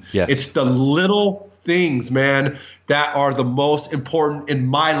routine? Yes. It's the little things, man, that are the most important in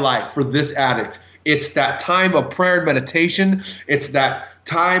my life for this addict. It's that time of prayer and meditation. It's that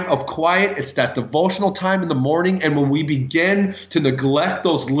time of quiet. It's that devotional time in the morning. And when we begin to neglect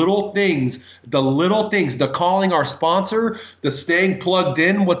those little things, the calling our sponsor, the staying plugged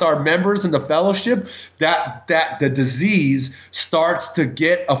in with our members in the fellowship, that the disease starts to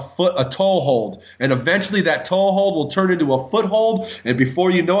get a toehold. And eventually that toehold will turn into a foothold. And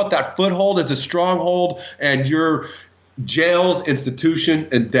before you know it, that foothold is a stronghold, and you're jails, institution,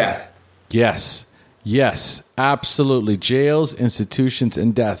 and death. Yes, absolutely. Jails, institutions,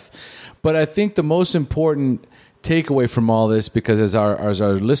 and death. But I think the most important takeaway from all this, because as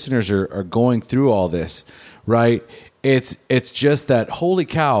our listeners are going through all this, right, it's just that, holy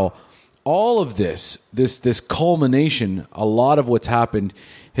cow, all of this culmination, a lot of what's happened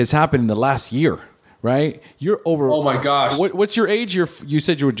has happened in the last year, right? You're over. Oh my gosh. What's your age? You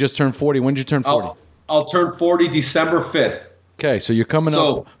said you would just turn 40. When did you turn 40? I'll turn 40 December 5th. Okay, so you're coming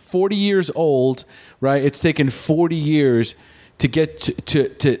up 40 years old, right? It's taken 40 years to get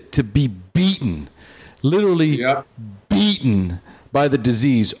to be beaten, literally beaten by the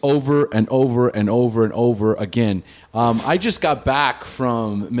disease over and over and over and over again. I just got back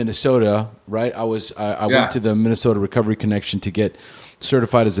from Minnesota, right? I went to the Minnesota Recovery Connection to get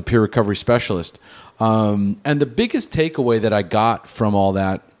certified as a peer recovery specialist. And the biggest takeaway that I got from all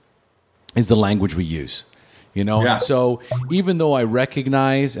that is the language we use, you know? Yeah. So even though I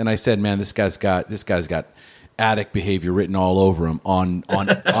recognize, and I said, man, this guy's got addict behavior written all over him on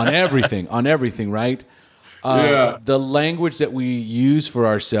everything, right? The language that we use for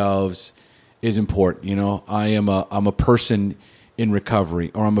ourselves is important. You know, I'm a person in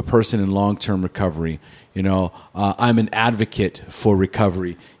recovery, or I'm a person in long-term recovery. You know, I'm an advocate for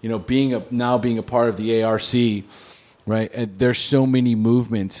recovery. You know, being a part of the ARC, right? And there's so many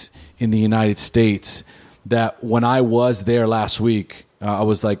movements in the United States that when I was there last week, I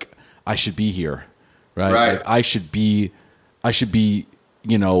was like, I should be here, right? Like, I should be,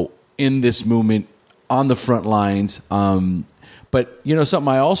 you know, in this movement on the front lines. But you know,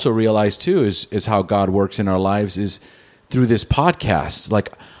 something I also realized too is how God works in our lives is through this podcast.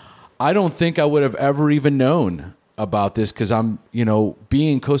 Like, I don't think I would have ever even known about this, because I'm, you know, being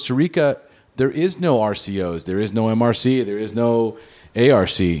in Costa Rica, there is no RCOs, there is no MRC, there is no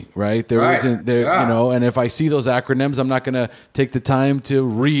ARC, right? There isn't there, you know, and if I see those acronyms, I'm not going to take the time to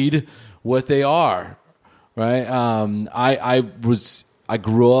read what they are, right? I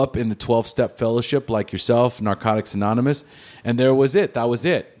grew up in the 12-step fellowship like yourself, Narcotics Anonymous, and that was it.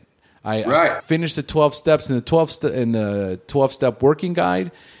 I finished the 12 steps in the 12-step working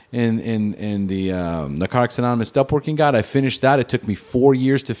guide, in the Narcotics Anonymous Step Working Guide. I finished that. It took me 4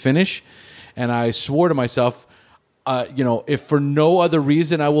 years to finish, and I swore to myself, you know, if for no other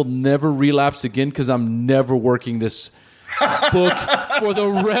reason, I will never relapse again, because I'm never working this book for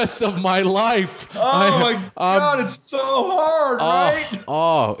the rest of my life. Oh my God, it's so hard, right?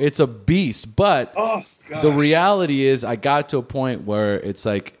 Oh, it's a beast. But the reality is, I got to a point where it's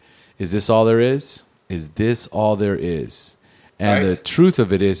like, is this all there is? Is this all there is? And the truth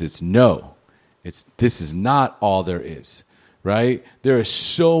of it is, it's no. This is not all there is, right? There is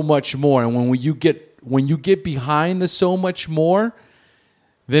so much more. And when you get behind the so much more,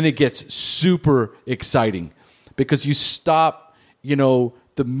 then it gets super exciting, because you stop, you know,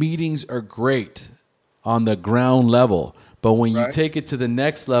 the meetings are great on the ground level, but when you take it to the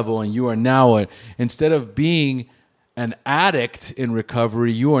next level, and you are now, instead of being an addict in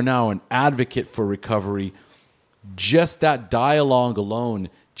recovery, you are now an advocate for recovery. Just that dialogue alone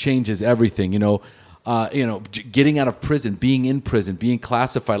changes everything. You know, getting out of prison, being in prison, being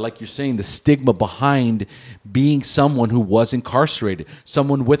classified, like you're saying, the stigma behind being someone who was incarcerated,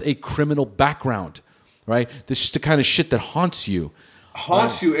 someone with a criminal background, right? This is the kind of shit that haunts you.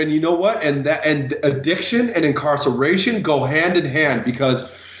 And you know what? And addiction and incarceration go hand in hand,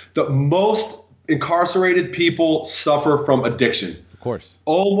 because the most incarcerated people suffer from addiction. Of course.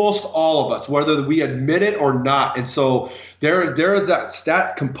 Almost all of us, whether we admit it or not. And so there is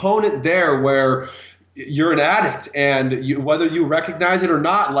that component there where you're an addict, and whether you recognize it or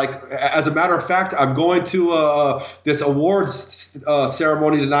not. Like, as a matter of fact, I'm going to this awards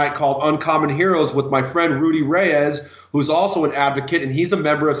ceremony tonight called Uncommon Heroes with my friend Rudy Reyes, who's also an advocate, and he's a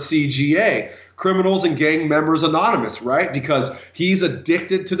member of CGA, Criminals and Gang Members Anonymous, right? Because he's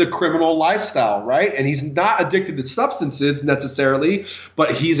addicted to the criminal lifestyle, right? And he's not addicted to substances necessarily,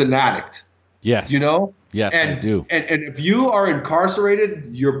 but he's an addict. Yes. You know? Yes, I do. And if you are incarcerated,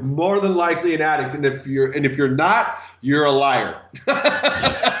 you're more than likely an addict. And if you're not, you're a liar.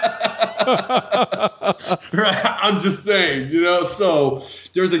 Right? I'm just saying, you know. So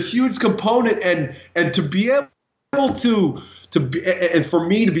there's a huge component, and to be able and for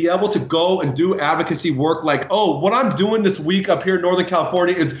me to be able to go and do advocacy work like, oh, what I'm doing this week up here in Northern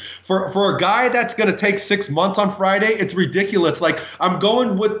California is for a guy that's going to take 6 months on Friday, it's ridiculous. Like, I'm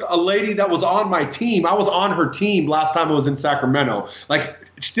going with a lady that was on my team. I was on her team last time I was in Sacramento. Like,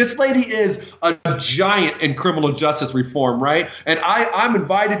 this lady is a giant in criminal justice reform, right? And I'm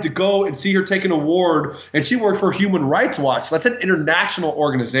invited to go and see her take an award, and she worked for Human Rights Watch. That's an international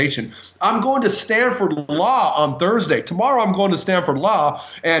organization. I'm going to Stanford Law on Thursday. Tomorrow I'm going to Stanford Law,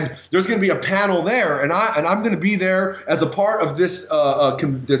 and there's going to be a panel there, and I'm going to be there as a part of this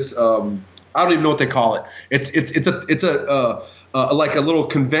I don't even know what they call it. It's like a little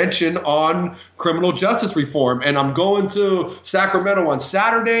convention on criminal justice reform. And I'm going to Sacramento on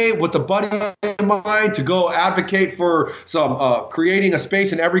Saturday with a buddy of mine to go advocate for some creating a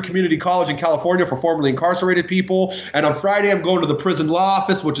space in every community college in California for formerly incarcerated people. And on Friday, I'm going to the prison law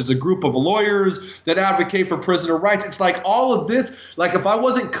office, which is a group of lawyers that advocate for prisoner rights. It's like all of this, like if I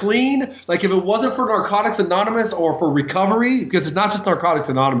wasn't clean, like if it wasn't for Narcotics Anonymous or for recovery, because it's not just Narcotics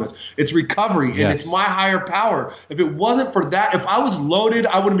Anonymous, it's recovery, and it's my higher power. If it wasn't for that, if I was loaded,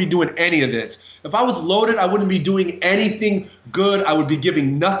 I wouldn't be doing any of this. If I was loaded, I wouldn't be doing anything good. I would be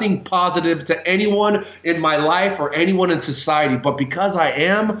giving nothing positive to anyone in my life or anyone in society. But because I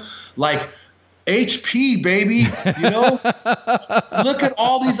am, like, HP, baby, you know, look at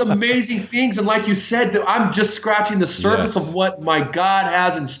all these amazing things. And like you said, I'm just scratching the surface of what my God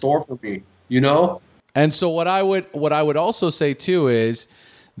has in store for me, you know? And so what I would also say too is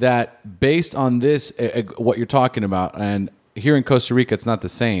that based on this, what you're talking about, and here in Costa Rica, it's not the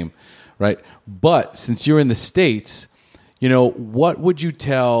same, right? But since you're in the States, you know, what would you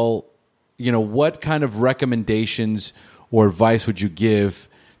tell, you know, what kind of recommendations or advice would you give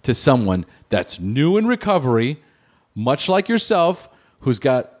to someone that's new in recovery, much like yourself, who's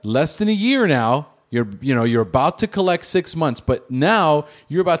got less than a year now? You're about to collect 6 months, but now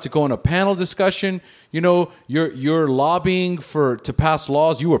you're about to go on a panel discussion. You know, you're lobbying to pass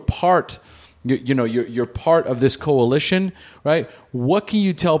laws. You were part. You're part of this coalition, right? What can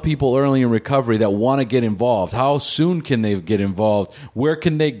you tell people early in recovery that want to get involved? How soon can they get involved? Where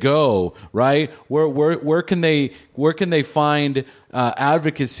can they go, right? Where can they find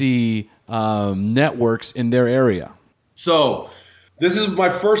advocacy networks in their area? So this is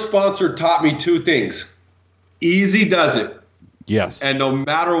my first sponsor taught me two things. Easy does it. Yes. And no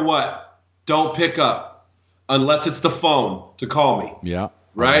matter what, don't pick up unless it's the phone to call me. Yeah.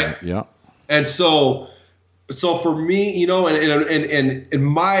 Right? Yeah. And so for me, you know, and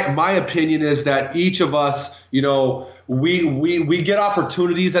my opinion is that each of us, you know, we get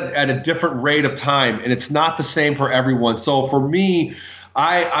opportunities at a different rate of time, and it's not the same for everyone. So for me,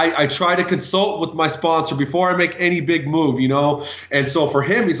 I try to consult with my sponsor before I make any big move, you know. And so for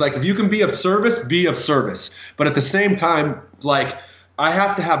him, he's like, if you can be of service, be of service. But at the same time, like, I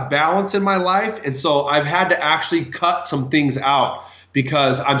have to have balance in my life. And so I've had to actually cut some things out,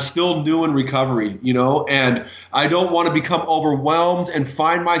 because I'm still new in recovery, you know, and I don't want to become overwhelmed and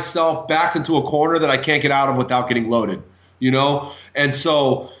find myself backed into a corner that I can't get out of without getting loaded, you know. And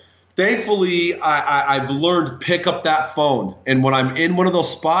so thankfully, I've learned to pick up that phone. And when I'm in one of those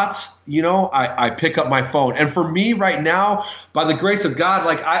spots, you know, I pick up my phone. And for me right now, by the grace of God,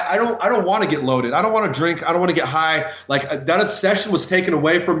 like I don't want to get loaded. I don't want to drink. I don't want to get high. Like, that obsession was taken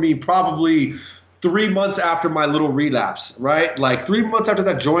away from me probably 3 months after my little relapse, right? Like 3 months after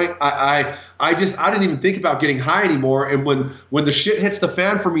that joint, I didn't even think about getting high anymore. And when the shit hits the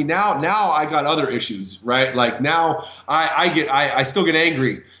fan for me now I got other issues, right? Like now I still get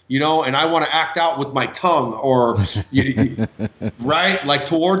angry, you know, and I want to act out with my tongue or, right? Like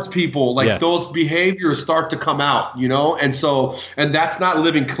towards people, like those behaviors start to come out, you know? And that's not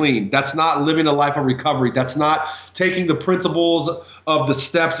living clean. That's not living a life of recovery. That's not taking the principles of the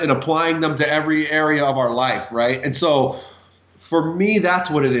steps and applying them to every area of our life, right? And so for me, that's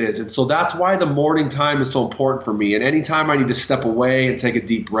what it is. And so that's why the morning time is so important for me. And anytime I need to step away and take a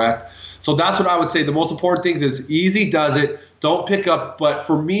deep breath. So that's what I would say. The most important things is easy does it. Don't pick up. But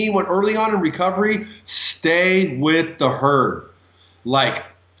for me, when early on in recovery, stay with the herd. Like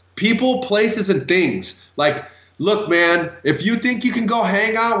people, places, and things. Like, look, man, if you think you can go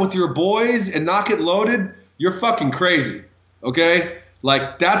hang out with your boys and not get loaded, you're fucking crazy. Okay?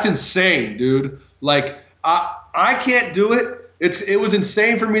 Like, that's insane, dude. Like, I can't do it. It was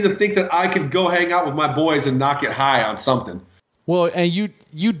insane for me to think that I could go hang out with my boys and not get high on something. Well, and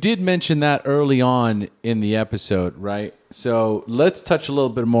you did mention that early on in the episode, right? So let's touch a little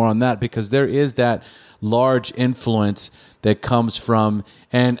bit more on that, because there is that large influence that comes from,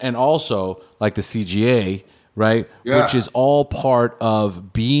 and also like the CGA, right? Yeah. Which is all part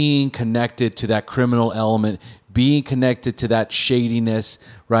of being connected to that criminal element, being connected to that shadiness,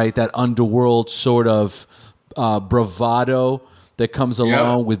 right? That underworld sort of bravado that comes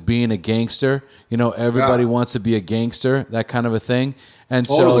along with being a gangster. You know, everybody wants to be a gangster, that kind of a thing. And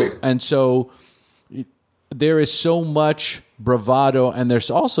so there is so much bravado, and there's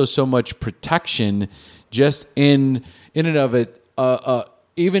also so much protection just in and of it,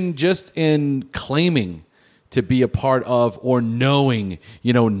 even just in claiming to be a part of or knowing,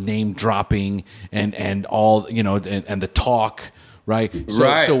 you know, name dropping and all, you know, and the talk, right?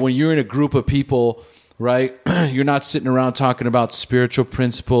 So when you're in a group of people, right, you're not sitting around talking about spiritual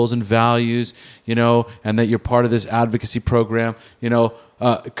principles and values, you know, and that you're part of this advocacy program, you know,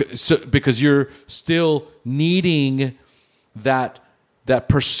 because you're still needing that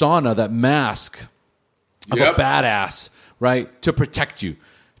persona, that mask of a badass, right, to protect you.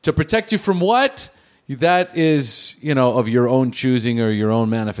 To protect you from what? That is, you know, of your own choosing or your own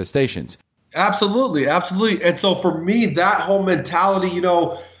manifestations. Absolutely. And so for me, that whole mentality, you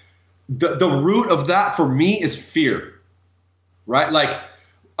know, the root of that for me is fear, right? Like,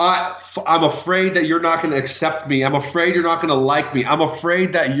 I'm afraid that you're not going to accept me. I'm afraid you're not going to like me. I'm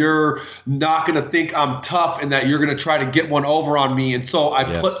afraid that you're not going to think I'm tough and that you're going to try to get one over on me. And so I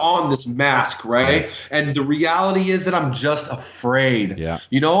put on this mask, right? Yes. And the reality is that I'm just afraid. Yeah.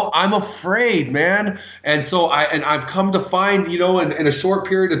 You know, I'm afraid, man. And so I've come to find, you know, in a short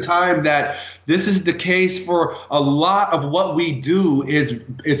period of time that this is the case for a lot of what we do is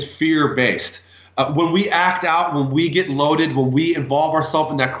fear-based. When we act out, when we get loaded, when we involve ourselves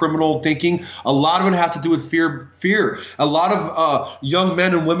in that criminal thinking, a lot of it has to do with fear. A lot of young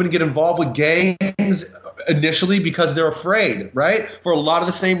men and women get involved with gangs initially because they're afraid, right? For a lot of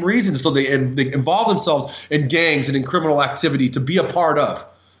the same reasons. So they involve themselves in gangs and in criminal activity to be a part of,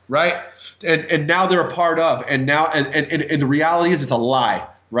 right? And now they're a part of. And now and the reality is it's a lie,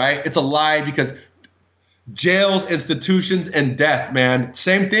 right? It's a lie because jails, institutions, and death, man.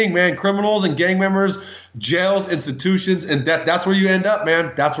 Same thing, man. Criminals and gang members, jails, institutions, and death. That's where you end up,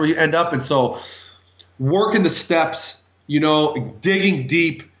 man. That's where you end up. And so working the steps, you know, digging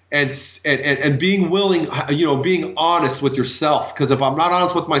deep and being willing, you know, being honest with yourself. Because if I'm not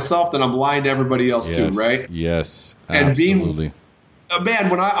honest with myself, then I'm lying to everybody else too, right? Yes, absolutely. And man,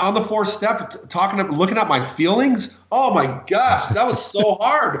 when on the fourth step, looking at my feelings, oh my gosh, that was so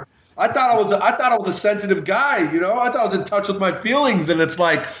hard. I thought I was a sensitive guy, you know. I thought I was in touch with my feelings, and it's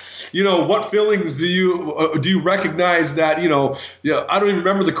like, you know, what feelings do you recognize that, you know? I don't even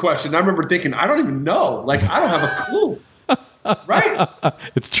remember the question. I remember thinking, I don't even know. Like, I don't have a clue. Right?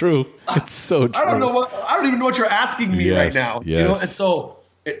 It's true. It's so true. I don't even know what you're asking me right now. Yes. You know, and so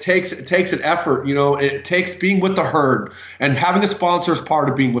it takes an effort, you know. It takes being with the herd, and having a sponsor is part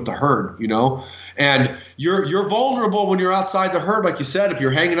of being with the herd, you know. And you're vulnerable when you're outside the herd, like you said. If you're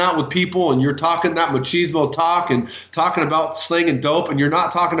hanging out with people and you're talking that machismo talk and talking about slinging dope, and you're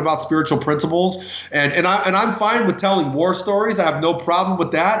not talking about spiritual principles, and I'm fine with telling war stories. I have no problem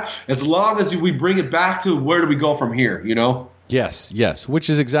with that, as long as we bring it back to where do we go from here, you know? Yes, which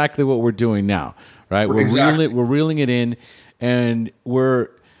is exactly what we're doing now, right? We're reeling it in, and we're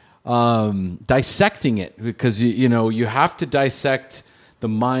dissecting it, because you know, you have to dissect the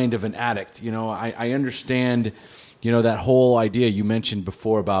mind of an addict. You know, I understand, you know, that whole idea you mentioned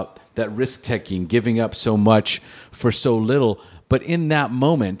before about that risk taking, giving up so much for so little. But in that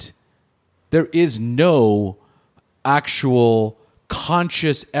moment, there is no actual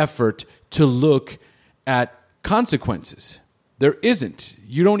conscious effort to look at consequences. There isn't.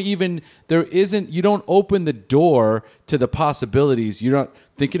 You don't open the door to the possibilities. You're not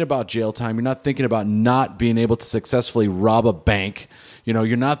thinking about jail time. You're not thinking about not being able to successfully rob a bank. You know,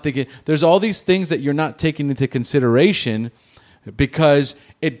 you're not thinking, there's all these things that you're not taking into consideration because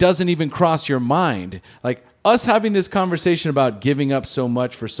it doesn't even cross your mind. Like us having this conversation about giving up so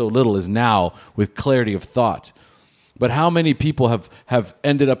much for so little is now with clarity of thought. But how many people have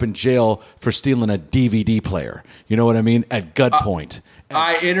ended up in jail for stealing a DVD player? You know what I mean? At gunpoint.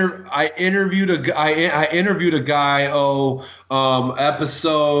 I interviewed a guy.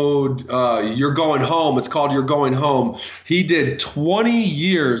 Episode You're Going Home. It's called You're Going Home. He did 20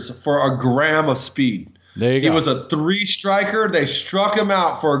 years for a gram of speed. There you go. He was a 3-striker. They struck him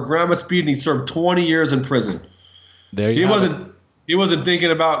out for a gram of speed, and he served 20 years in prison. There you go. He wasn't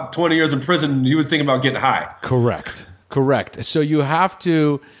thinking about 20 years in prison. He was thinking about getting high. Correct. So you have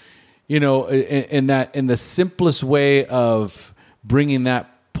to, you know, in the simplest way of bringing that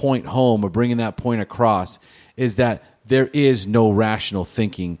point home or bringing that point across is that there is no rational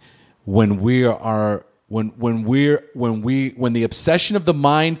thinking when the obsession of the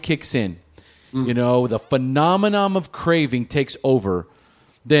mind kicks in. You know, the phenomenon of craving takes over.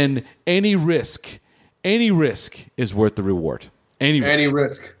 Then any risk, any risk is worth the reward. Any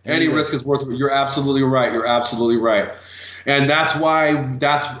risk is worth it. You're absolutely right. You're absolutely right. And that's why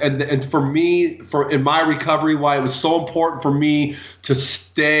and for me, in my recovery, why it was so important for me to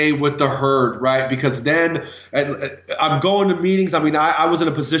stay with the herd, right? Because then I'm going to meetings. I mean, I was in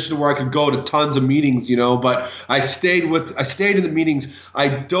a position where I could go to tons of meetings, but I stayed in the meetings. I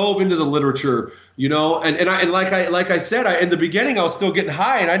dove into the literature, and like I said, in the beginning, I was still getting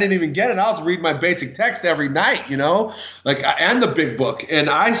high and I didn't even get it. I was reading my basic text every night, and the big book. And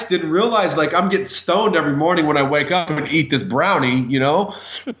I didn't realize I'm getting stoned every morning when I wake up and eat this brownie,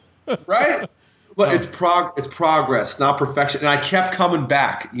 right? But it's progress, not perfection. And I kept coming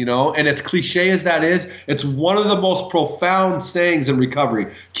back, and as cliche as that is, it's one of the most profound sayings in recovery.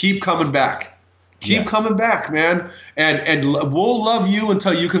 Keep coming back. Keep coming back, man. And we'll love you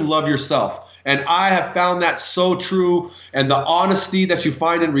until you can love yourself. And I have found that so true. And the honesty that you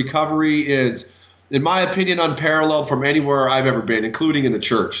find in recovery is, in my opinion, unparalleled from anywhere I've ever been, including in the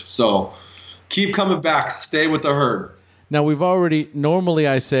church. So keep coming back. Stay with the herd. Now, normally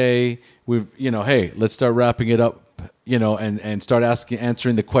I say, hey, let's start wrapping it up, and start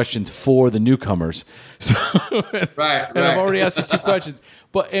answering the questions for the newcomers. So, right. I've already asked you 2 questions.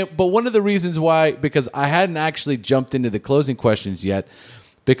 But one of the reasons why, because I hadn't actually jumped into the closing questions yet,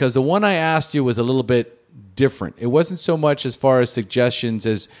 because the one I asked you was a little bit different. It wasn't so much as far as suggestions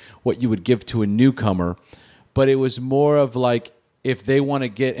as what you would give to a newcomer, but it was more of if they want to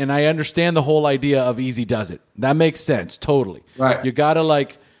get, and I understand the whole idea of easy does it. That makes sense, totally. Right. You got to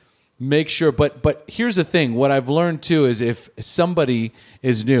make sure, but here's the thing. What I've learned too is if somebody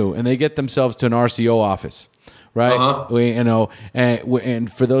is new and they get themselves to an RCO office, right? Uh-huh.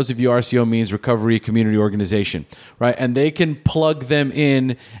 And for those of you, RCO means Recovery Community Organization, right? And they can plug them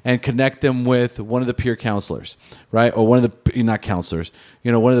in and connect them with one of the peer counselors, right? Or one of the, not counselors,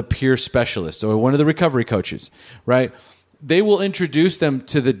 one of the peer specialists or one of the recovery coaches, right? They will introduce them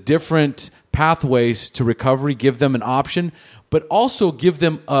to the different pathways to recovery, give them an option, but also give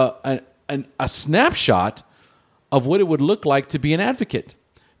them a snapshot of what it would look like to be an advocate.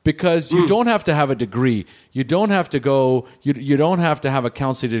 Because you don't have to have a degree. You don't have to go. You don't have to have a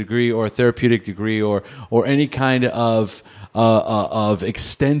counseling degree or a therapeutic degree or any kind of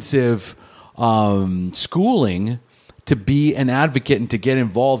extensive schooling to be an advocate and to get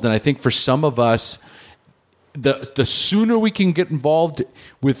involved. And I think for some of us, the sooner we can get involved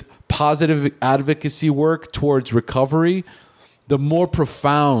with positive advocacy work towards recovery, the more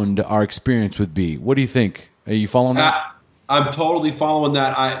profound our experience would be. What do you think? Are you following that? I'm totally following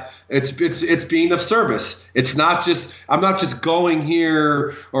that. It's being of service. It's not just, I'm not just going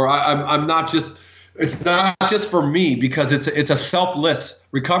here, or I'm not just, it's not just for me, because it's a selfless.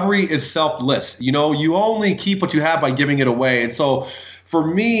 Recovery is selfless. You only keep what you have by giving it away. And so for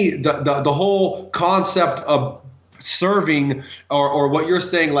me, the whole concept of serving or what you're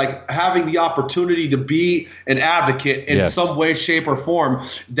saying, having the opportunity to be an advocate in some way, shape, or form,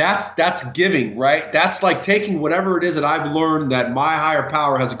 that's giving, right? That's taking whatever it is that I've learned that my higher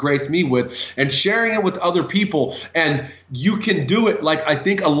power has graced me with and sharing it with other people. And you can do it. I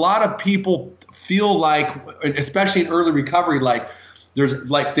think a lot of people feel especially in early recovery, there's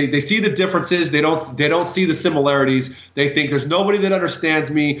they see the differences. They don't see the similarities. They think there's nobody that understands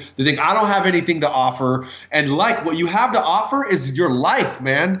me. They think I don't have anything to offer. And what you have to offer is your life,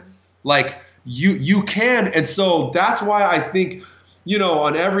 man. You can. And so that's why I think,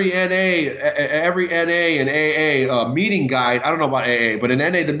 on every NA and AA meeting guide, I don't know about AA, but in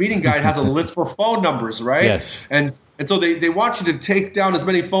NA, the meeting guide has a list for phone numbers, right? Yes. And so they want you to take down as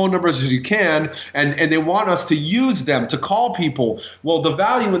many phone numbers as you can, and they want us to use them to call people. Well, the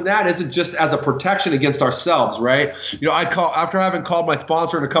value in that isn't just as a protection against ourselves, right? I call after having called my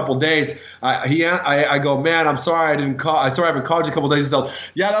sponsor in a couple of days. I go, man, I'm sorry I didn't call. I haven't called you a couple of days. He said,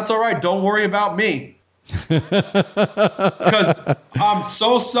 yeah, that's all right. Don't worry about me. Because I'm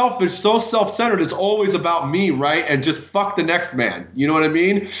so selfish, so self-centered. It's always about me, right? And just fuck the next man. You know what I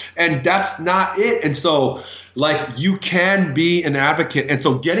mean? And that's not it. And so you can be an advocate. And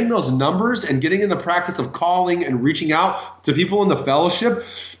so getting those numbers and getting in the practice of calling and reaching out to people in the fellowship,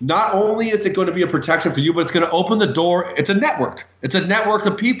 not only is it going to be a protection for you, but it's going to open the door. It's a network. It's a network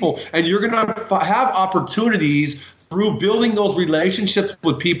of people. And you're going to have opportunities through building those relationships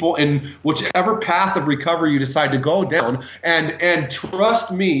with people in whichever path of recovery you decide to go down. And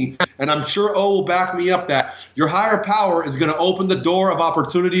trust me, and I'm sure O will back me up, that your higher power is going to open the door of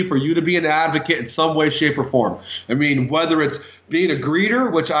opportunity for you to be an advocate in some way, shape, or form. I mean, whether it's being a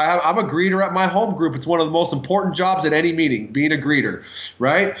greeter, which I'm a greeter at my home group. It's one of the most important jobs at any meeting, being a greeter,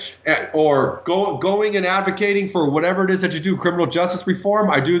 right? Or going and advocating for whatever it is that you do, criminal justice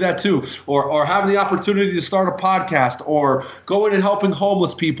reform, I do that too. Or having the opportunity to start a podcast, or going and helping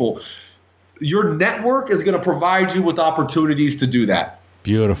homeless people. Your network is going to provide you with opportunities to do that.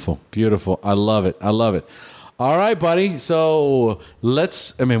 Beautiful, beautiful. I love it. All right, buddy. So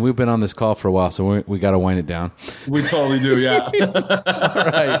we've been on this call for a while, so we got to wind it down. We totally do, yeah.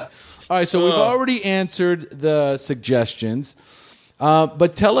 All right. So we've already answered the suggestions,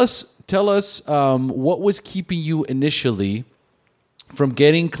 but tell us what was keeping you initially from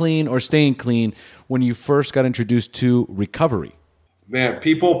getting clean or staying clean when you first got introduced to recovery? Man,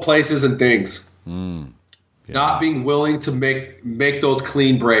 people, places, and things. Not being willing to make those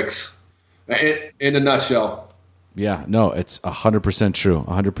clean breaks. In a nutshell. Yeah, no, it's 100% true.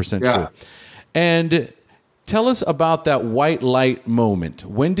 100% true. And tell us about that white light moment.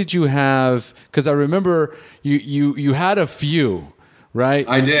 When did you have? Because I remember you had a few, right?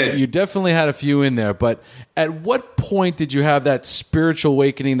 I did. You definitely had a few in there. But at what point did you have that spiritual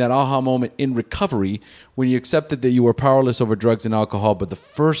awakening, that aha moment in recovery, when you accepted that you were powerless over drugs and alcohol, but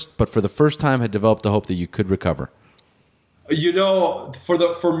for the first time had developed the hope that you could recover? You know,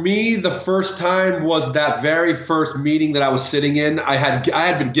 for me, the first time was that very first meeting that I was sitting in. I had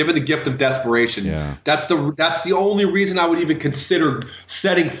been given the gift of desperation. Yeah. That's the only reason I would even consider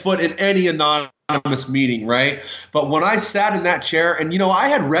setting foot in any anonymous meeting, right? But when I sat in that chair, and I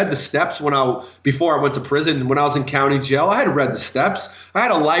had read the steps before I went to prison. When I was in county jail, I had read the steps. I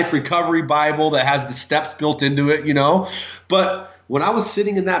had a life recovery Bible that has the steps built into it, But when I was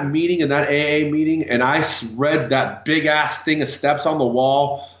sitting in that meeting, in that AA meeting, and I read that big ass thing of steps on the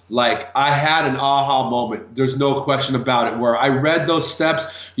wall, like I had an aha moment. There's no question about it. Where I read those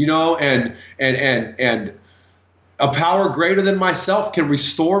steps, and a power greater than myself can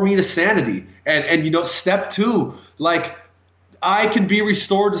restore me to sanity. And step 2, like I can be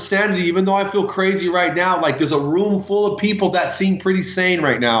restored to sanity even though I feel crazy right now. Like there's a room full of people that seem pretty sane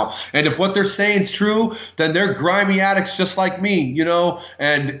right now. And if what they're saying is true, then they're grimy addicts just like me,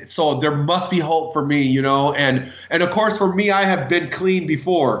 And so there must be hope for me, And of course for me, I have been clean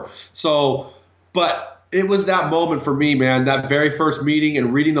before. So, but it was that moment for me, man, that very first meeting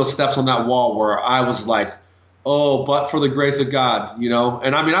and reading those steps on that wall where I was like, oh, but for the grace of God,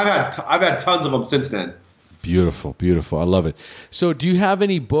 And I mean, I've had tons of them since then. Beautiful, beautiful. I love it. So do you have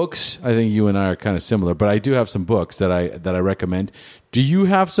any books? I think you and I are kind of similar, but I do have some books that I recommend. Do you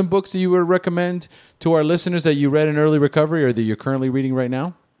have some books that you would recommend to our listeners that you read in early recovery or that you're currently reading right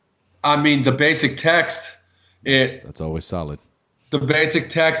now? I mean, the basic text. That's always solid. The basic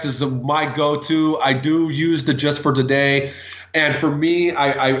text is my go-to. I do use the Just for Today. And for me,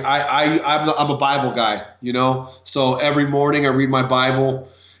 I'm a Bible guy, So every morning I read my Bible.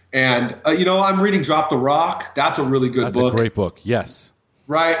 And, I'm reading Drop the Rock. That's a really good book. That's a great book. Yes.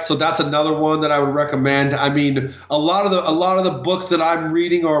 Right. So that's another one that I would recommend. I mean, a lot of the books that I'm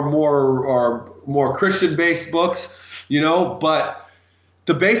reading are more Christian-based books, but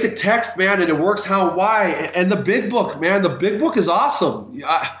the basic text, man, and it works why. And the big book, man, the big book is awesome.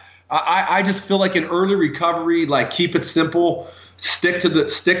 I just feel like in early recovery, like keep it simple, stick to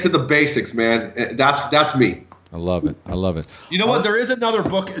the basics, man. That's me. I love it. I love it. You know what? There is another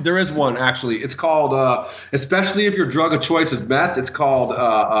book. There is one, actually. It's called, especially if your drug of choice is meth, it's called,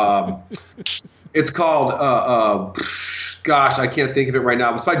 gosh, I can't think of it right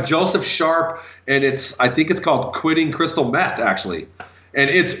now. It's by Joseph Sharp, and I think it's called Quitting Crystal Meth, actually. And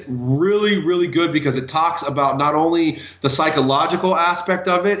it's really, really good because it talks about not only the psychological aspect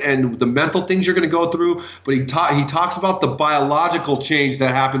of it and the mental things you're going to go through, but he talks about the biological change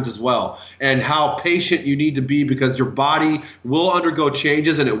that happens as well and how patient you need to be because your body will undergo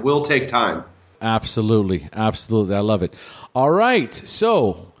changes and it will take time. Absolutely. Absolutely. I love it. All right.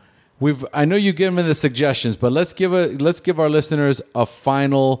 So I know you've given me the suggestions, but let's give our listeners a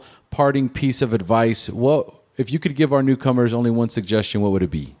final parting piece of advice. If you could give our newcomers only one suggestion, what would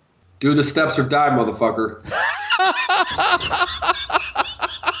it be? Do the steps or die, motherfucker.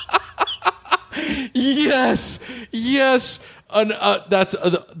 Yes. That's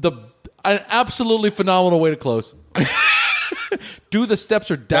an absolutely phenomenal way to close. Do the steps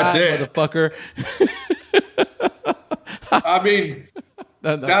or die, motherfucker. I mean,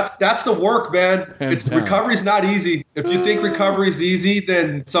 that's the work, man. Recovery's not easy. If you think recovery's easy,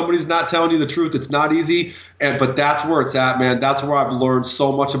 then somebody's not telling you the truth. It's not easy, but that's where it's at, man. That's where I've learned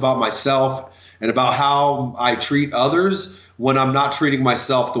so much about myself and about how I treat others when I'm not treating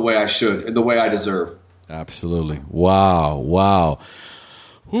myself the way I should and the way I deserve. Absolutely. Wow.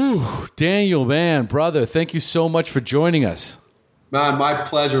 Whew. Daniel, man, brother, thank you so much for joining us. Man, my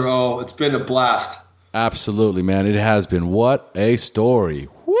pleasure. Oh, it's been a blast. Absolutely, man. It has been. What a story.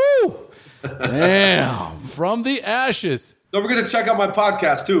 Woo! Damn. From the ashes. Don't forget to check out my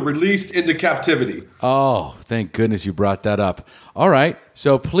podcast, too, Released into Captivity. Oh, thank goodness you brought that up. All right.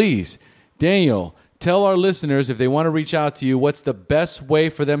 So please, Daniel, tell our listeners if they want to reach out to you, what's the best way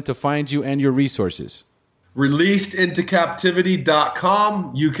for them to find you and your resources?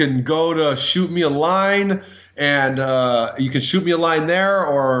 ReleasedIntoCaptivity.com. You can go to shoot me a line, and you can shoot me a line there,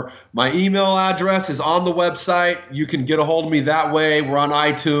 or my email address is on the website. You can get a hold of me that way. We're on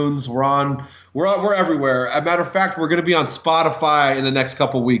iTunes. We're everywhere. As a matter of fact, we're going to be on Spotify in the next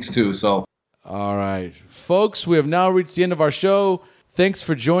couple weeks too. So, all right, folks, we have now reached the end of our show. Thanks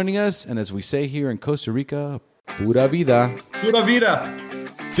for joining us, and as we say here in Costa Rica, pura vida. Pura vida.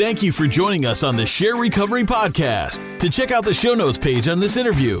 Thank you for joining us on the SHAIR Recovery Podcast. To check out the show notes page on this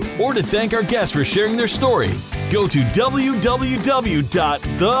interview, or to thank our guests for sharing their story, go to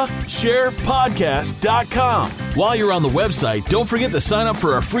www.theshairpodcast.com. While you're on the website, don't forget to sign up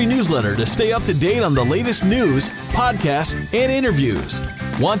for our free newsletter to stay up to date on the latest news, podcasts, and interviews.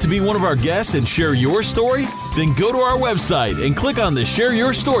 Want to be one of our guests and share your story? Then go to our website and click on the Share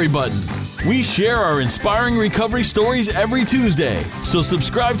Your Story button. We share our inspiring recovery stories every Tuesday, so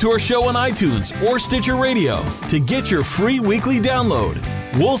subscribe to our show on iTunes or Stitcher Radio to get your free weekly download.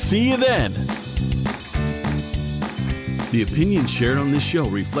 We'll see you then. The opinions shared on this show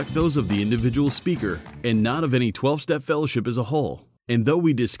reflect those of the individual speaker and not of any 12-Step Fellowship as a whole. And though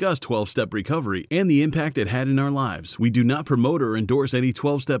we discuss 12-Step recovery and the impact it had in our lives, we do not promote or endorse any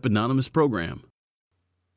 12-Step Anonymous program.